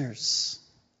the sinners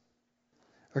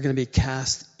are going to be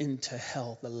cast into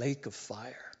hell, the lake of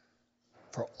fire,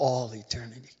 for all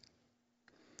eternity.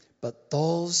 But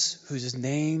those whose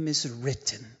name is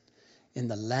written in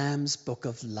the Lamb's book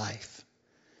of life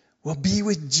will be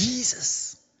with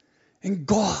Jesus and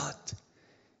God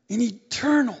in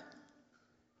eternal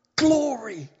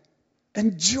glory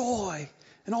and joy.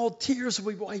 And all tears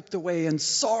will be wiped away, and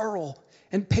sorrow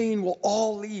and pain will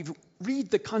all leave.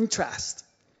 Read the contrast.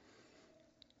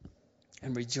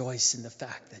 And rejoice in the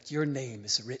fact that your name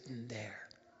is written there.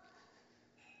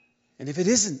 And if it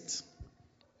isn't,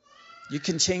 you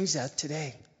can change that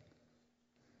today.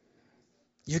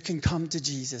 You can come to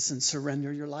Jesus and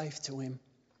surrender your life to him.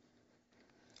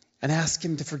 And ask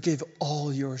him to forgive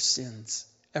all your sins,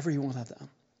 every one of them.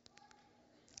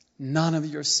 None of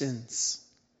your sins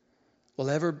will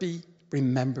ever be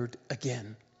remembered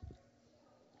again.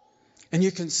 And you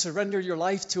can surrender your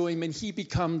life to him, and he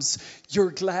becomes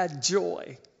your glad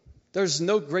joy. There's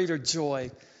no greater joy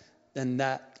than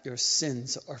that your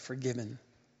sins are forgiven.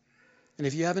 And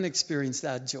if you haven't experienced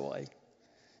that joy,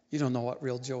 you don't know what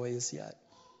real joy is yet.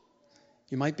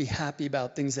 You might be happy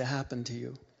about things that happen to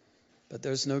you, but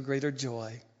there's no greater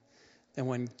joy than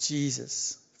when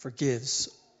Jesus forgives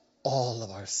all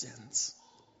of our sins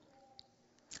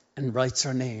and writes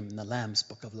our name in the Lamb's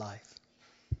book of life.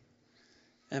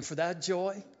 And for that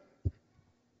joy,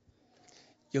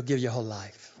 you'll give your whole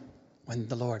life when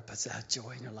the Lord puts that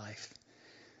joy in your life.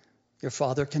 Your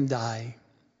father can die.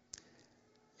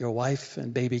 Your wife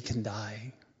and baby can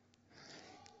die.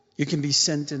 You can be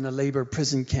sent in a labor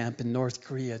prison camp in North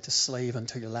Korea to slave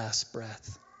until your last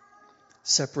breath,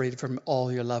 separated from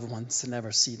all your loved ones to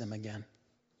never see them again.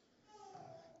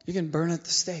 You can burn at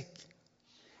the stake.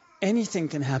 Anything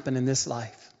can happen in this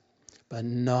life, but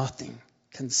nothing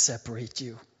can separate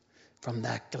you from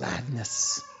that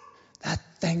gladness, that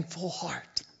thankful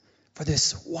heart for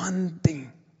this one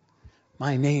thing.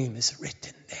 My name is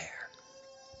written there.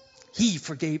 He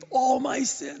forgave all my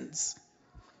sins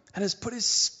and has put his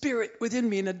spirit within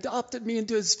me and adopted me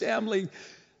into his family.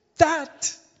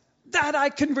 That I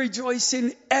can rejoice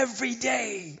in every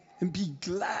day and be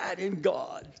glad in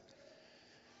God.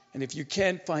 And if you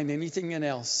can't find anything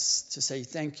else to say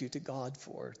thank you to God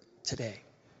for today,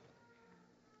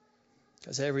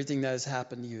 because everything that has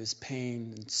happened to you is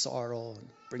pain and sorrow and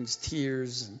brings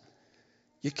tears, and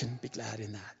you can be glad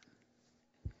in that.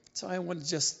 So I want to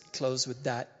just close with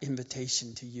that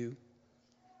invitation to you,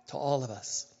 to all of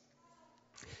us.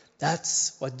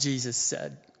 That's what Jesus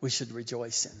said we should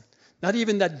rejoice in. Not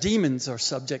even that demons are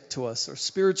subject to us, or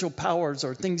spiritual powers,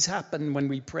 or things happen when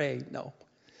we pray. No.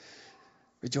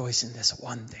 Rejoice in this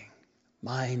one thing.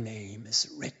 My name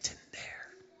is written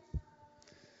there.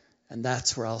 And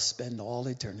that's where I'll spend all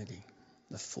eternity,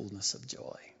 the fullness of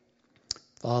joy.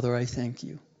 Father, I thank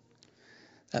you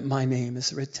that my name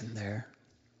is written there.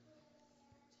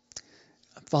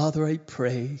 Father, I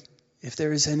pray if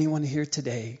there is anyone here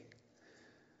today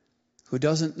who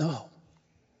doesn't know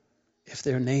if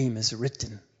their name is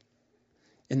written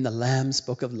in the Lamb's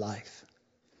book of life,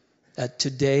 that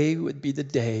today would be the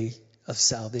day of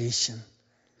salvation.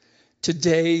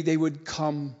 Today they would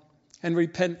come and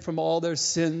repent from all their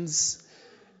sins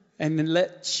and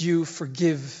let you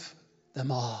forgive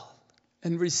them all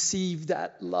and receive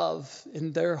that love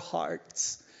in their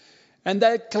hearts and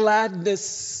that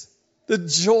gladness, the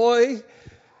joy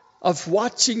of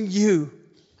watching you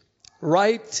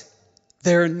write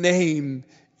their name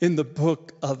in the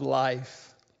book of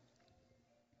life.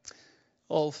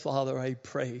 Oh, Father, I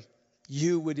pray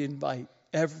you would invite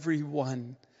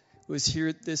everyone who is here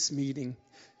at this meeting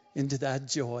into that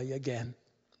joy again.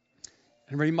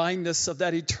 And remind us of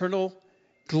that eternal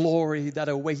glory that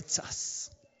awaits us.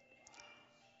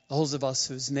 Those of us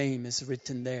whose name is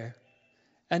written there.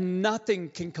 And nothing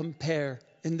can compare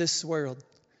in this world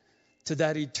to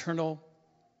that eternal,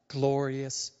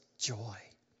 glorious joy.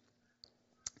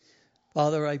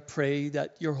 Father, I pray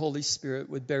that your Holy Spirit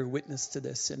would bear witness to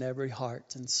this in every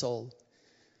heart and soul.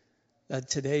 That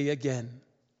today again,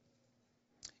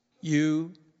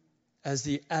 you, as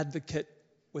the advocate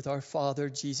with our Father,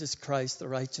 Jesus Christ, the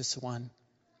righteous one,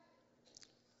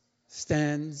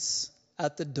 stands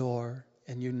at the door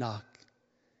and you knock.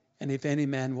 And if any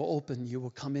man will open, you will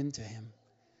come into him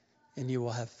and you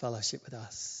will have fellowship with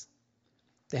us.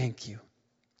 Thank you,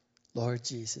 Lord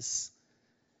Jesus.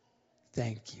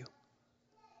 Thank you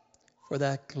for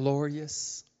that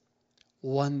glorious,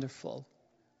 wonderful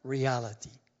reality.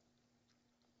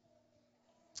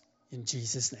 In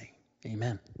Jesus' name.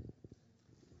 Amen.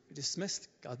 You're dismissed.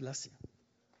 God bless you.